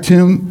reject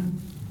him,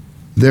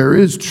 there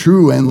is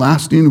true and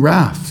lasting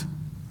wrath.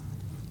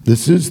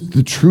 This is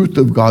the truth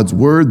of God's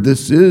word.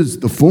 This is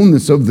the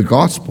fullness of the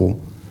gospel.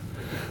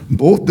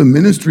 Both the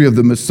ministry of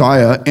the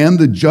Messiah and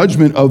the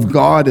judgment of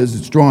God as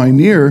it's drawing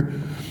near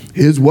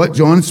is what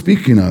John's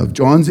speaking of.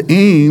 John's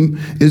aim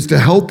is to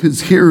help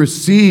his hearers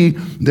see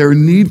their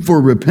need for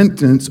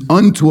repentance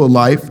unto a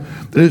life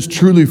that is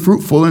truly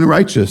fruitful and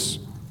righteous.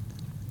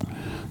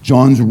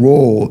 John's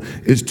role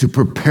is to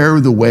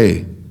prepare the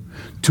way,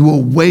 to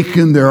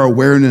awaken their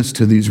awareness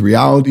to these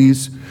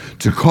realities,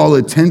 to call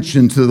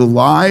attention to the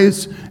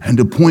lies, and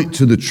to point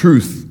to the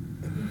truth,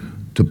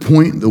 to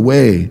point the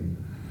way.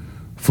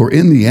 For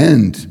in the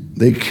end,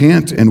 they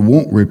can't and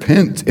won't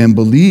repent and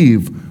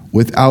believe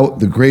without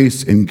the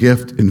grace and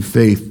gift and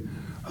faith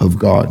of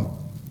God,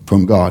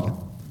 from God.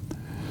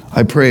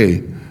 I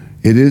pray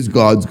it is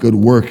God's good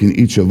work in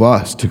each of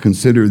us to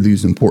consider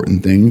these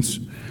important things,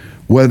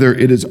 whether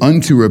it is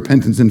unto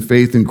repentance and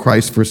faith in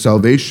Christ for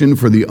salvation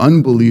for the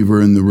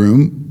unbeliever in the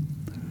room,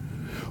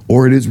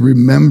 or it is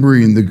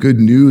remembering the good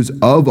news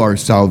of our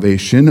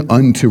salvation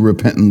unto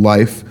repentant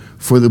life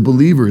for the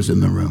believers in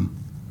the room.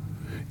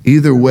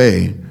 Either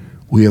way,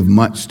 we have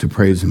much to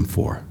praise him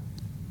for.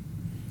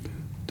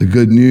 The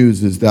good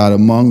news is that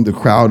among the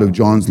crowd of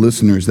John's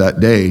listeners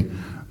that day,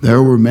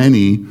 there were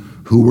many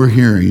who were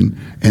hearing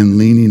and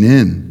leaning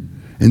in.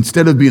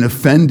 Instead of being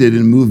offended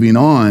and moving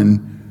on,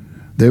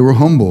 they were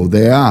humble.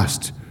 They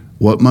asked,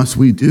 "What must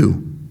we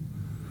do?"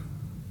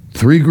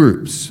 Three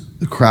groups: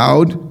 the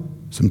crowd,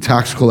 some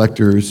tax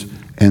collectors,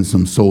 and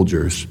some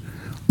soldiers.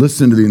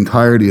 Listen to the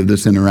entirety of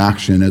this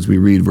interaction as we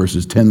read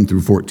verses 10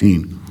 through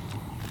 14.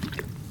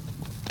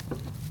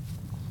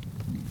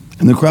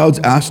 And the crowds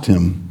asked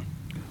him,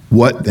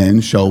 "What then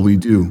shall we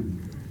do?"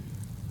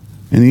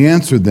 And he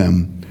answered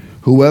them,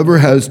 whoever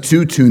has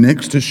two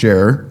tunics is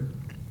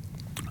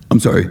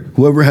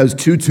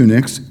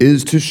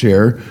to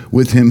share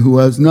with him who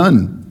has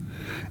none,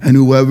 and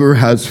whoever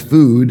has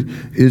food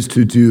is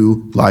to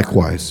do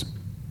likewise.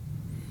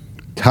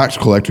 Tax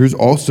collectors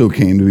also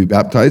came to be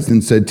baptized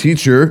and said,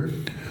 "Teacher,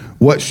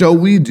 what shall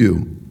we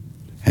do?"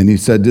 And he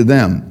said to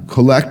them,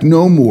 "Collect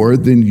no more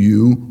than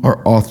you are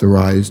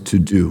authorized to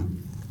do."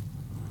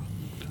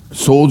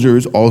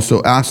 Soldiers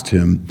also asked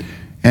him,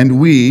 "And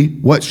we,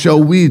 what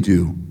shall we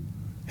do?"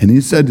 And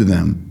he said to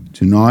them,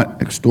 "Do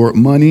not extort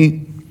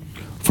money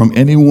from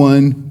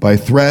anyone by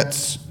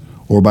threats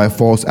or by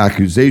false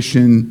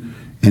accusation,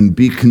 and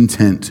be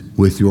content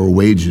with your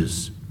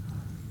wages."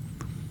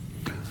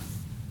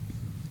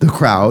 The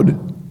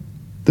crowd,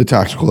 the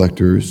tax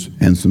collectors,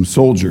 and some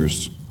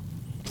soldiers.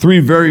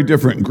 Three very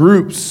different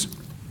groups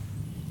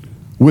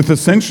with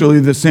essentially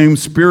the same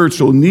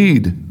spiritual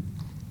need.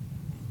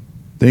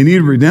 They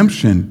need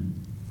redemption.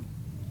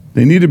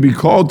 They need to be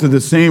called to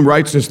the same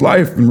righteous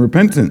life and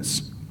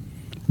repentance.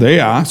 They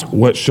ask,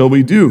 "What shall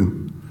we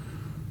do?"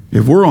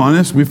 If we're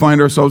honest, we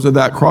find ourselves at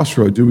that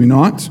crossroad, do we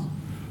not?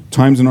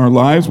 Times in our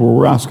lives where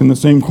we're asking the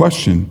same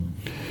question.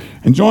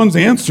 And John's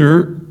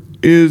answer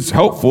is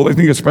helpful, I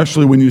think,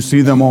 especially when you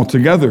see them all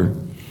together.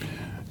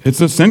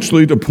 It's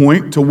essentially to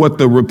point to what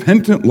the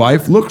repentant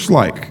life looks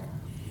like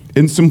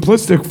in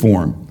simplistic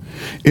form.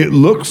 It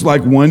looks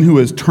like one who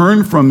has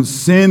turned from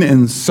sin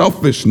and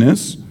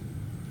selfishness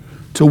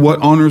to what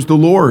honors the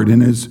Lord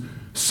and is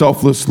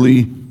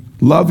selflessly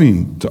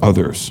loving to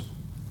others,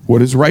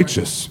 what is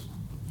righteous.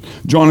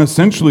 John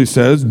essentially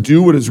says,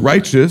 do what is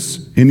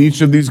righteous in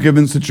each of these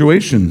given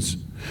situations.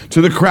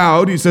 To the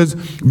crowd, he says,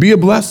 be a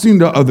blessing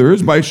to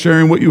others by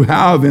sharing what you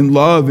have in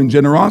love and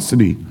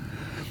generosity.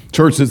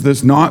 Church, is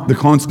this not the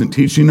constant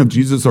teaching of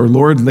Jesus our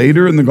Lord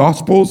later in the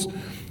Gospels?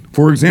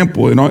 For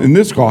example, in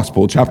this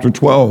Gospel, chapter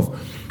 12,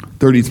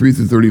 33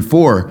 through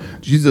 34,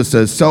 Jesus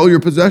says, sell your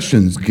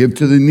possessions, give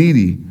to the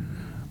needy.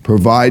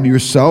 Provide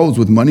yourselves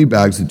with money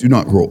bags that do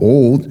not grow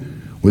old,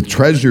 with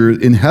treasure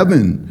in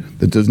heaven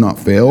that does not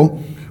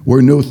fail,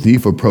 where no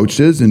thief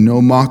approaches and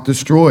no moth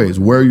destroys.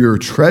 Where your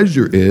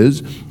treasure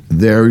is,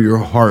 there your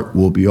heart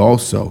will be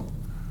also.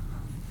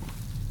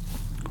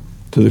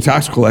 To the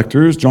tax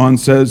collectors, John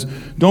says,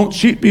 don't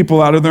cheat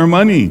people out of their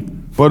money,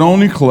 but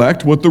only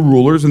collect what the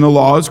rulers and the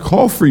laws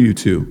call for you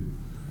to.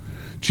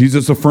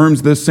 Jesus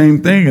affirms this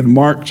same thing in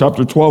Mark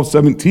chapter 12,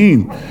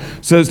 17.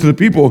 Says to the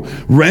people,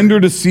 render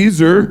to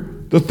Caesar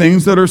the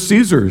things that are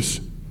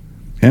Caesar's,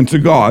 and to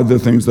God the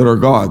things that are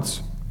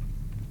God's.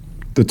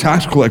 The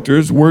tax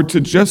collectors were to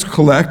just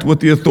collect what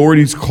the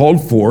authorities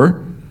called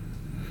for.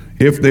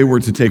 If they were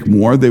to take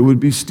more, they would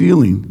be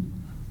stealing.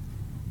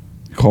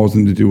 He calls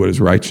them to do what is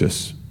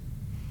righteous.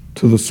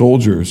 To the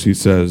soldiers, he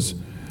says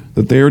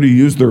that they are to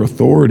use their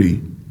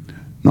authority,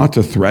 not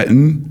to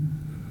threaten,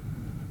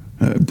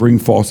 bring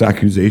false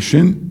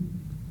accusation,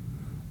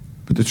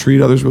 but to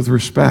treat others with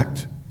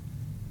respect.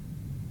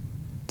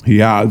 He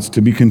adds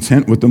to be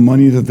content with the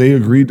money that they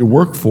agreed to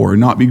work for and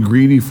not be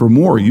greedy for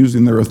more,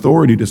 using their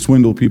authority to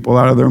swindle people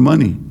out of their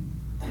money.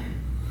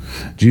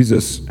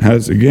 Jesus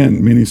has,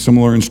 again, many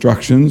similar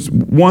instructions.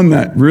 One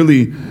that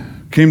really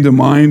came to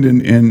mind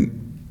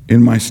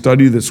in my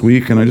study this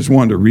week, and I just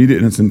wanted to read it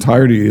in its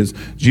entirety, is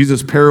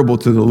Jesus' parable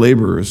to the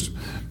laborers,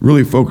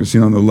 really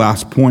focusing on the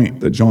last point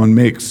that John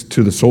makes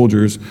to the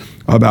soldiers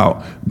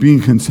about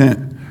being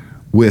content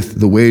with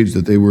the wage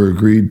that they were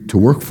agreed to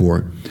work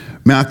for.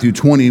 Matthew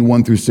 20,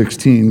 1 through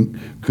 16,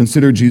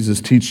 consider Jesus'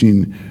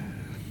 teaching.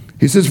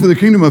 He says, for the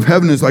kingdom of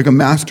heaven is like a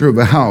master of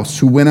a house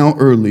who went out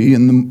early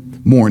in the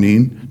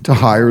morning to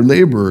hire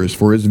laborers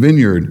for his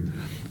vineyard.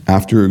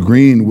 After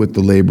agreeing with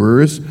the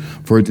laborers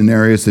for a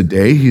denarius a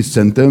day, he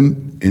sent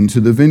them into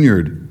the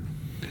vineyard.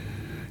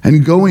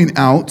 And going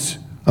out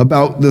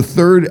about the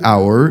third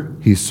hour,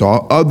 he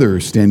saw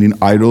others standing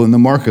idle in the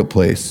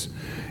marketplace.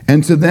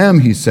 And to them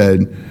he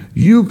said,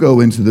 you go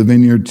into the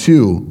vineyard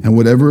too, and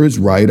whatever is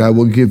right I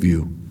will give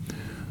you.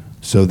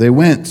 So they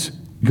went.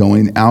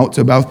 Going out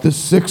about the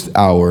 6th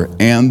hour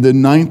and the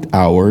 9th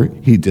hour,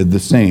 he did the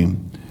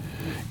same.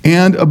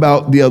 And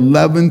about the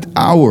 11th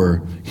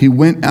hour, he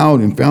went out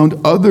and found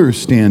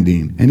others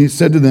standing. And he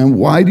said to them,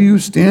 why do you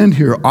stand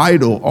here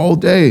idle all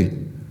day?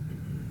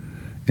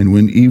 And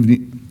when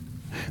evening,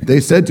 they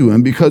said to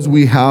him, because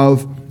we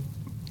have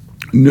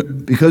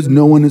Because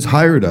no one has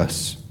hired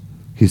us,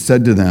 he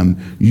said to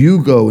them,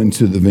 you go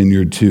into the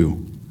vineyard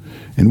too.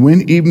 And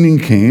when evening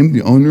came,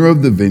 the owner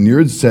of the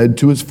vineyard said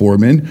to his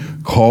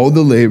foreman, call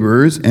the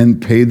laborers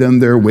and pay them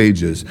their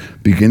wages,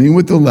 beginning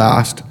with the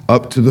last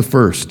up to the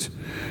first.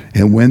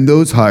 And when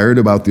those hired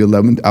about the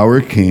 11th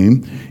hour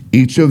came,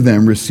 each of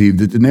them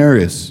received a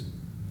denarius.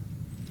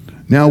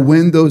 Now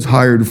when those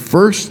hired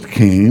first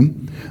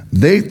came,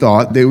 they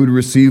thought they would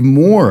receive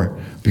more,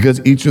 because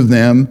each of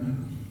them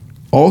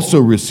also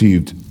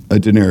received a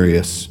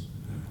denarius.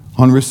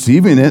 On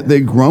receiving it, they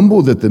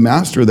grumbled at the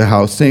master of the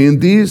house, saying,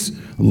 these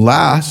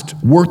last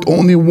worked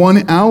only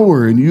 1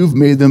 hour, and you've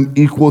made them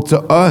equal to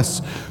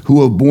us,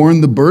 who have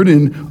borne the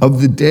burden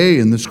of the day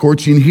and the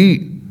scorching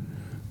heat.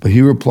 But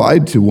he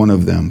replied to one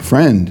of them,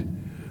 friend,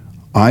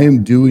 I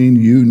am doing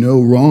you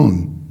no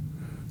wrong.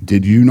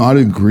 Did you not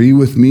agree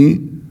with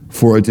me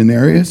for a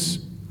denarius?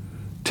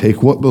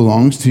 Take what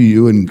belongs to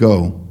you and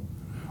go.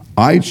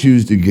 I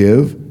choose to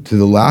give to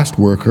the last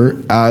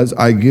worker as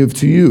I give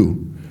to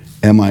you.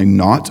 Am I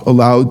not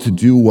allowed to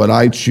do what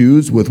I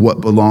choose with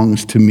what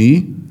belongs to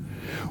me?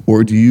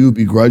 Or do you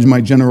begrudge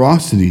my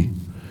generosity?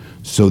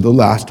 So the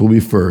last will be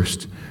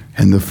first,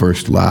 and the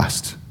first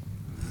last.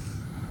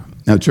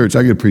 Now, church,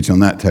 I could preach on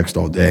that text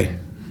all day.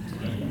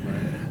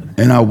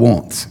 And I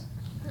won't.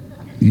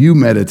 You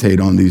meditate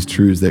on these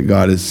truths that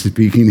God is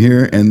speaking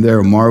here, and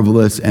they're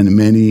marvelous and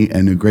many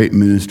and a great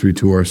ministry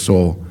to our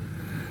soul.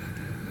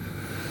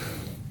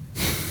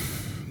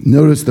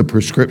 Notice the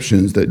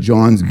prescriptions that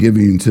John's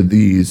giving to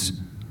these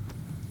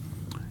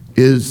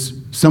is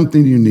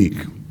something unique.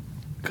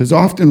 Because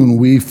often when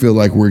we feel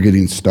like we're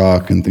getting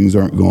stuck and things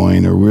aren't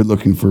going, or we're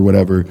looking for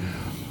whatever,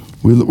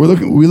 we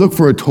look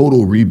for a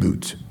total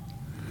reboot.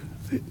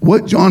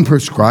 What John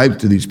prescribes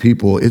to these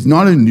people is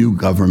not a new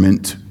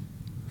government.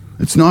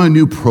 It's not a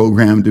new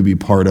program to be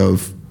part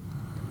of.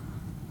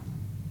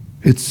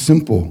 It's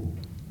simple.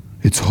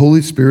 It's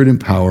Holy Spirit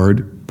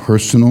empowered,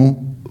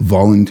 personal,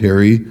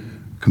 voluntary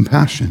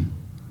compassion.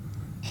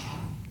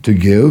 To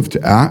give,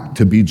 to act,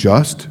 to be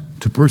just,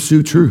 to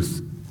pursue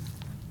truth.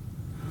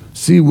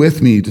 See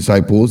with me,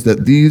 disciples,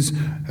 that these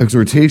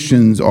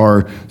exhortations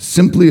are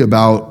simply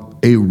about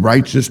a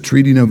righteous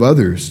treating of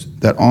others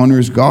that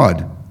honors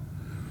God.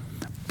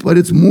 But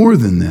it's more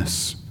than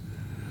this.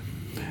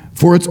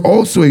 For it's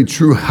also a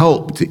true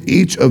help to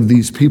each of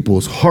these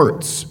people's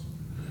hearts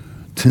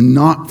to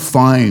not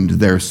find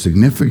their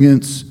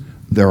significance,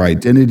 their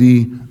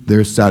identity,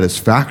 their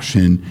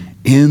satisfaction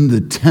in the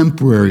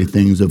temporary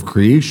things of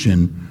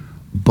creation,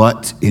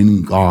 but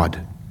in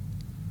God.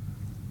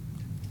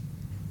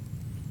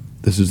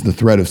 This is the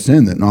threat of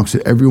sin that knocks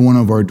at every one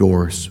of our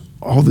doors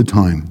all the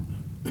time.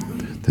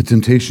 The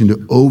temptation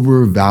to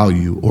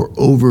overvalue or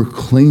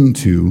overcling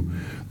to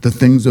the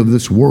things of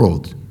this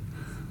world,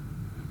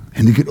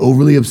 and to get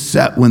overly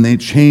upset when they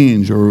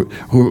change or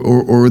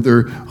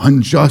they're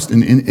unjust,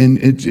 and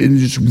it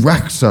just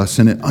wrecks us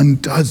and it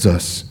undoes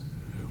us.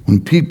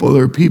 When people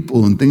are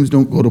people and things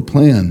don't go to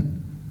plan.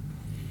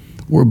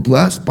 We're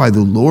blessed by the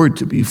Lord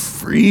to be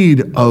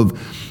freed of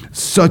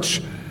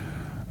such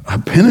a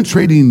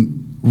penetrating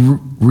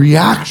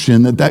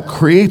reaction that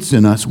creates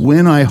in us.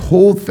 When I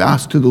hold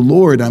fast to the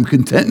Lord, I'm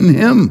content in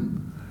Him.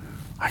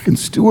 I can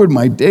steward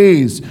my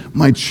days,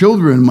 my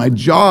children, my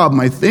job,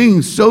 my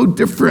things so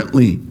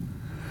differently,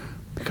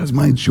 because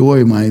my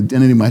joy, my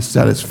identity, my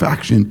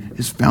satisfaction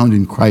is found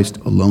in Christ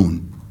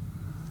alone.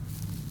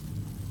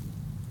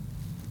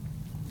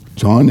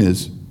 John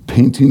is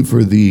painting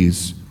for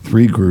these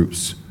three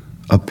groups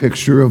a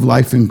picture of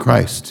life in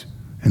Christ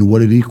and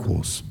what it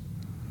equals.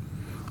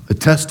 A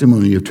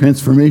testimony of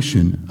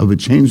transformation, of a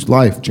changed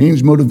life,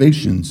 changed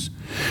motivations.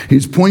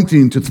 He's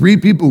pointing to three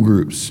people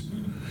groups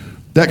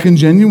that can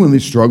genuinely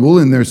struggle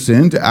in their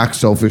sin to act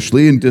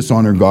selfishly and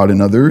dishonor God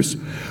and others,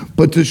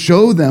 but to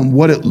show them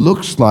what it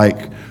looks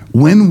like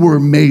when we're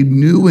made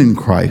new in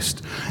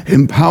Christ,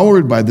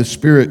 empowered by the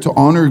Spirit to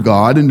honor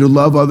God and to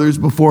love others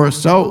before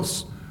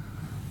ourselves.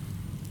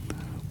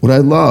 What I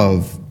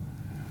love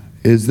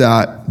is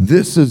that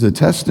this is a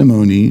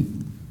testimony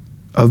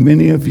of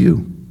many of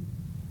you.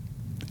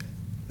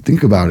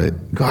 Think about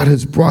it. God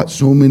has brought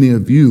so many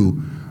of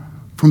you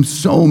from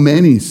so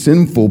many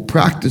sinful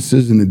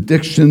practices and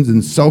addictions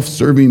and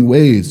self-serving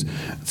ways,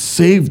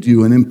 saved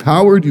you and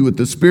empowered you with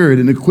the Spirit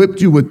and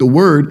equipped you with the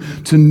Word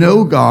to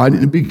know God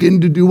and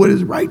begin to do what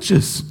is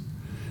righteous.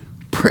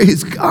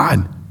 Praise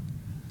God.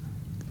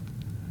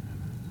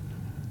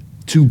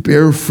 To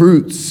bear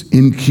fruits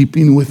in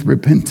keeping with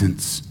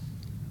repentance.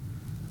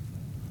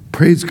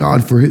 Praise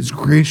God for His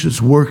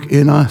gracious work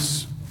in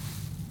us.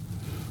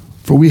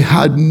 For we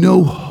had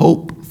no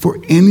hope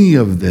for any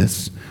of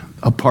this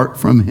apart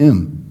from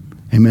Him.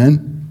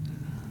 Amen?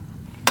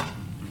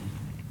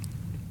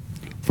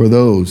 For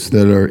those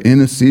that are in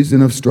a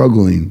season of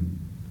struggling,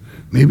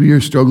 maybe you're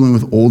struggling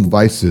with old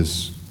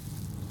vices,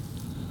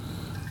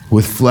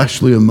 with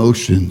fleshly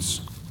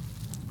emotions,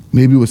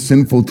 maybe with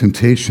sinful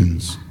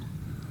temptations.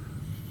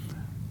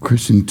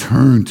 Christian,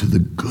 turn to the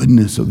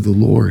goodness of the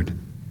Lord.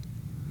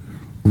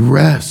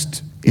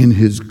 Rest in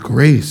His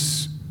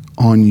grace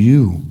on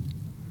you.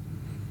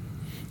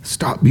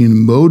 Stop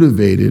being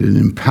motivated and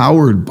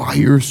empowered by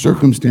your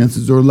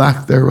circumstances or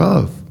lack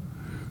thereof.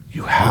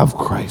 You have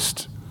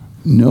Christ.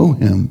 Know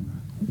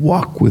him.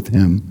 Walk with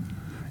him.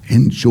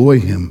 Enjoy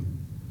him.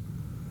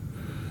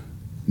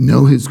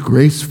 Know his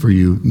grace for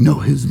you. Know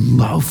his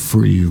love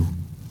for you.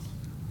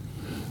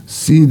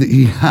 See that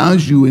he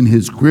has you in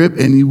his grip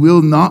and he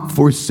will not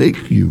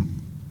forsake you.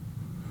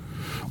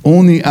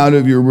 Only out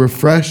of your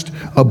refreshed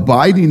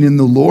abiding in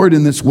the Lord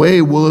in this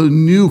way will a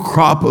new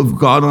crop of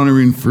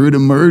God-honoring fruit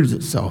emerge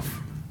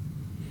itself.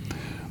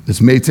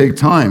 This may take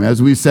time.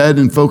 As we said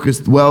and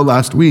focused well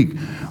last week,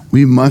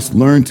 we must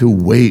learn to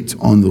wait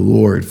on the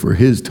Lord, for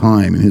his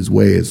time and his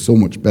way is so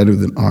much better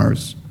than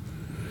ours.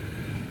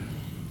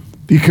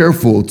 Be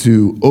careful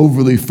to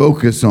overly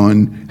focus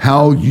on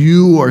how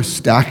you are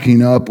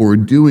stacking up or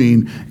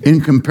doing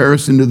in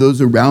comparison to those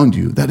around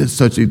you. That is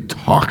such a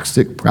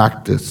toxic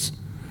practice.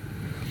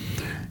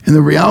 And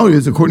the reality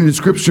is, according to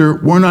Scripture,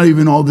 we're not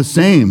even all the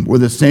same. We're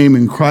the same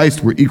in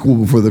Christ. We're equal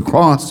before the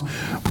cross.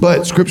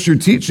 But Scripture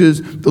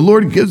teaches the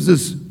Lord gives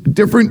us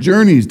different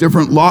journeys,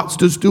 different lots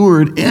to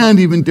steward, and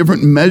even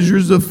different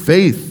measures of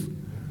faith.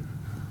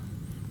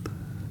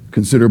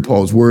 Consider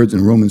Paul's words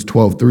in Romans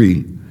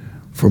 12:3.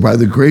 For by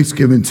the grace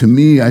given to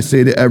me, I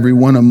say to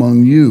everyone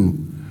among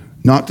you,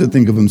 not to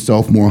think of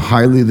himself more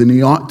highly than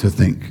he ought to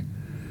think,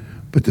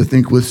 but to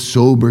think with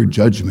sober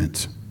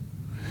judgment,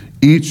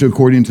 each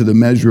according to the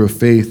measure of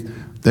faith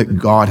that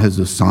God has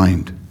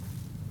assigned.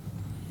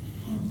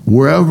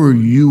 Wherever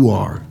you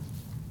are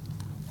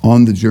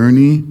on the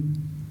journey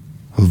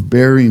of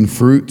bearing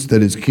fruit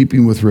that is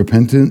keeping with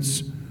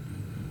repentance,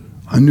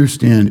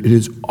 understand it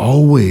is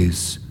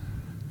always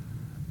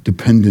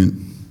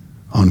dependent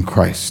on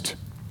Christ.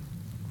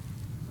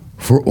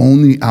 For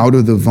only out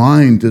of the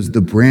vine does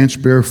the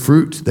branch bear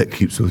fruit that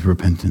keeps with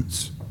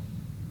repentance.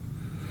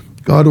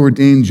 God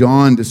ordained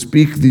John to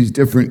speak these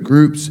different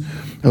groups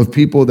of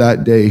people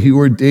that day. He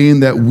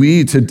ordained that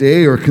we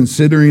today are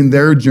considering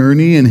their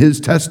journey and his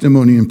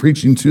testimony and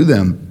preaching to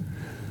them.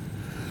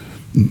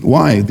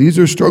 Why? These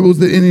are struggles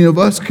that any of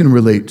us can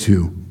relate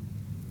to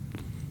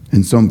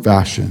in some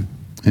fashion.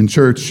 In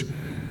church,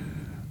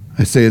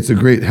 I say it's a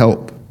great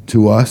help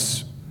to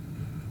us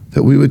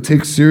that we would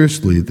take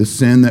seriously the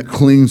sin that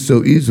clings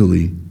so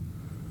easily,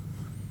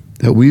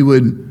 that we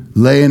would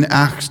lay an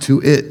axe to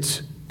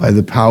it by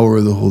the power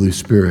of the Holy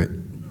Spirit,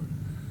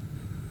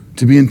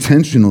 to be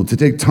intentional, to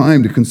take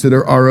time to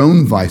consider our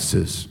own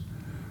vices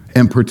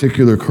and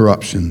particular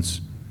corruptions.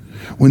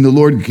 When the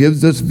Lord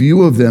gives us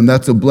view of them,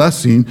 that's a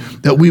blessing,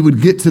 that we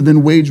would get to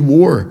then wage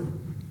war,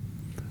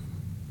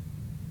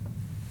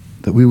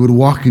 that we would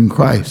walk in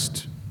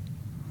Christ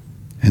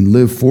and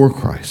live for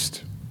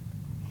Christ.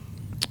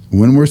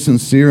 When we're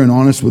sincere and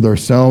honest with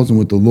ourselves and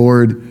with the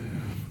Lord,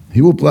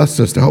 he will bless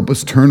us to help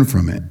us turn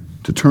from it,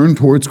 to turn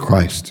towards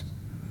Christ,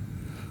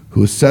 who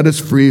has set us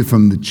free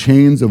from the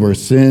chains of our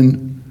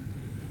sin,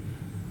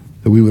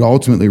 that we would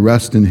ultimately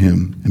rest in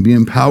him and be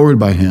empowered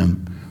by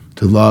him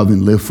to love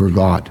and live for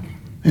God.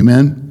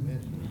 Amen?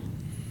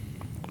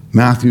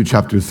 Matthew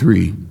chapter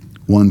 3,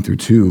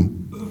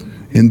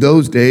 1-2. In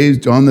those days,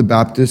 John the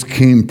Baptist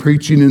came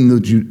preaching in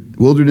the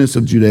wilderness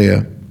of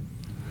Judea,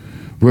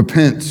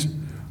 repent,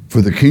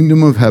 for the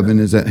kingdom of heaven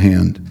is at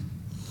hand.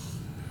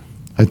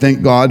 I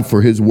thank God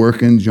for his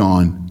work in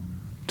John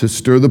to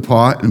stir the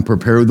pot and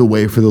prepare the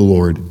way for the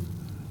Lord.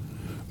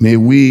 May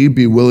we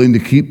be willing to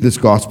keep this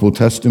gospel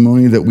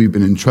testimony that we've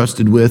been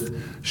entrusted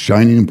with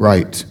shining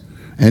bright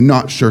and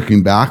not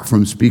shirking back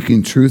from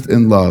speaking truth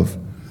and love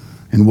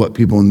and what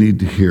people need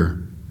to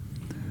hear.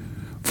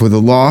 For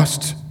the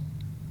lost,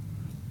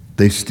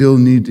 they still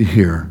need to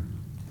hear,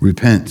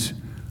 repent,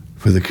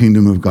 for the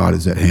kingdom of God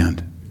is at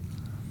hand.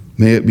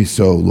 May it be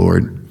so,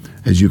 Lord,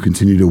 as you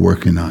continue to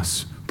work in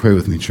us. Pray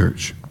with me,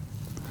 church.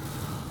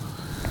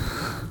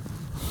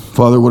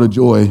 Father, what a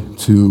joy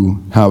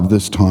to have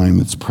this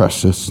time. It's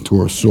precious to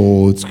our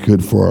soul. It's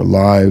good for our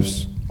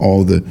lives,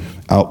 all the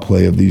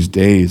outplay of these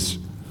days.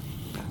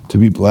 To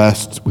be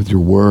blessed with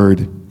your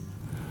word,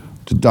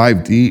 to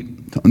dive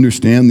deep, to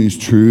understand these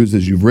truths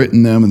as you've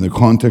written them in the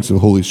context of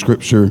Holy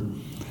Scripture.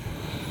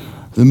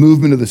 The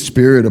movement of the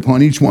Spirit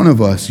upon each one of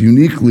us,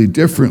 uniquely,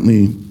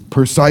 differently,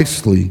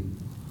 precisely,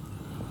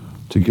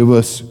 to give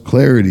us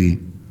clarity,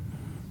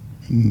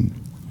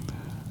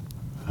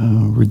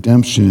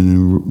 redemption,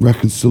 and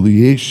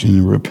reconciliation,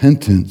 and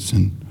repentance,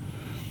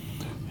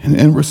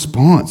 and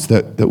response,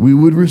 that we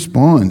would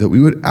respond, that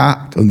we would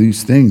act on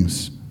these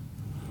things.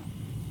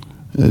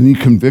 Any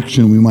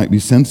conviction we might be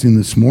sensing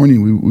this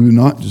morning, we would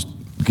not just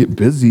get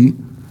busy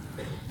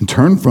and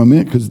turn from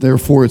it, because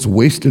therefore it's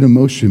wasted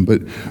emotion,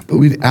 but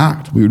we'd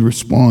act, we would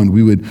respond,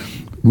 we would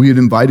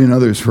invite in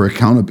others for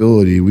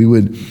accountability. We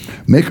would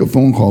make a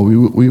phone call.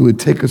 We would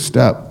take a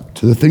step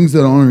to the things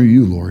that honor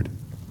you, Lord.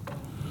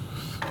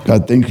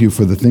 God, thank you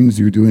for the things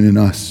you're doing in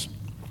us,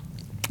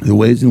 the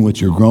ways in which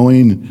you're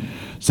growing,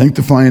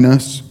 sanctifying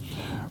us,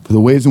 for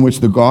the ways in which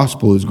the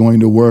gospel is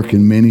going to work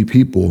in many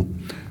people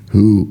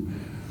who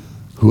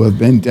have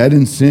been dead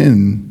in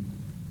sin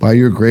by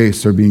your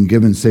grace, are being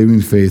given saving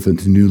faith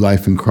unto new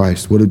life in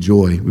Christ. What a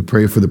joy. We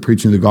pray for the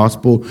preaching of the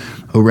gospel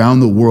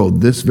around the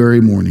world this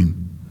very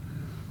morning,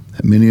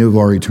 that many of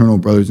our eternal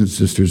brothers and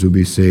sisters will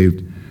be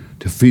saved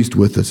to feast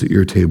with us at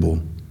your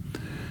table.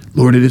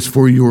 Lord, it is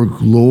for your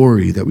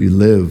glory that we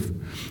live.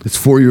 It's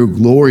for your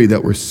glory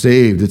that we're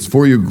saved. It's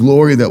for your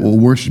glory that we'll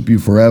worship you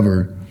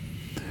forever.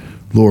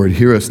 Lord,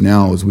 hear us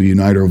now as we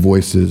unite our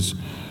voices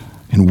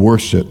in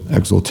worship,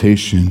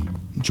 exaltation,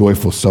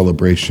 joyful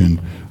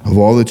celebration of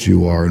all that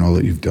you are and all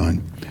that you've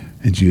done.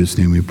 In Jesus'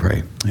 name we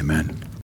pray. Amen.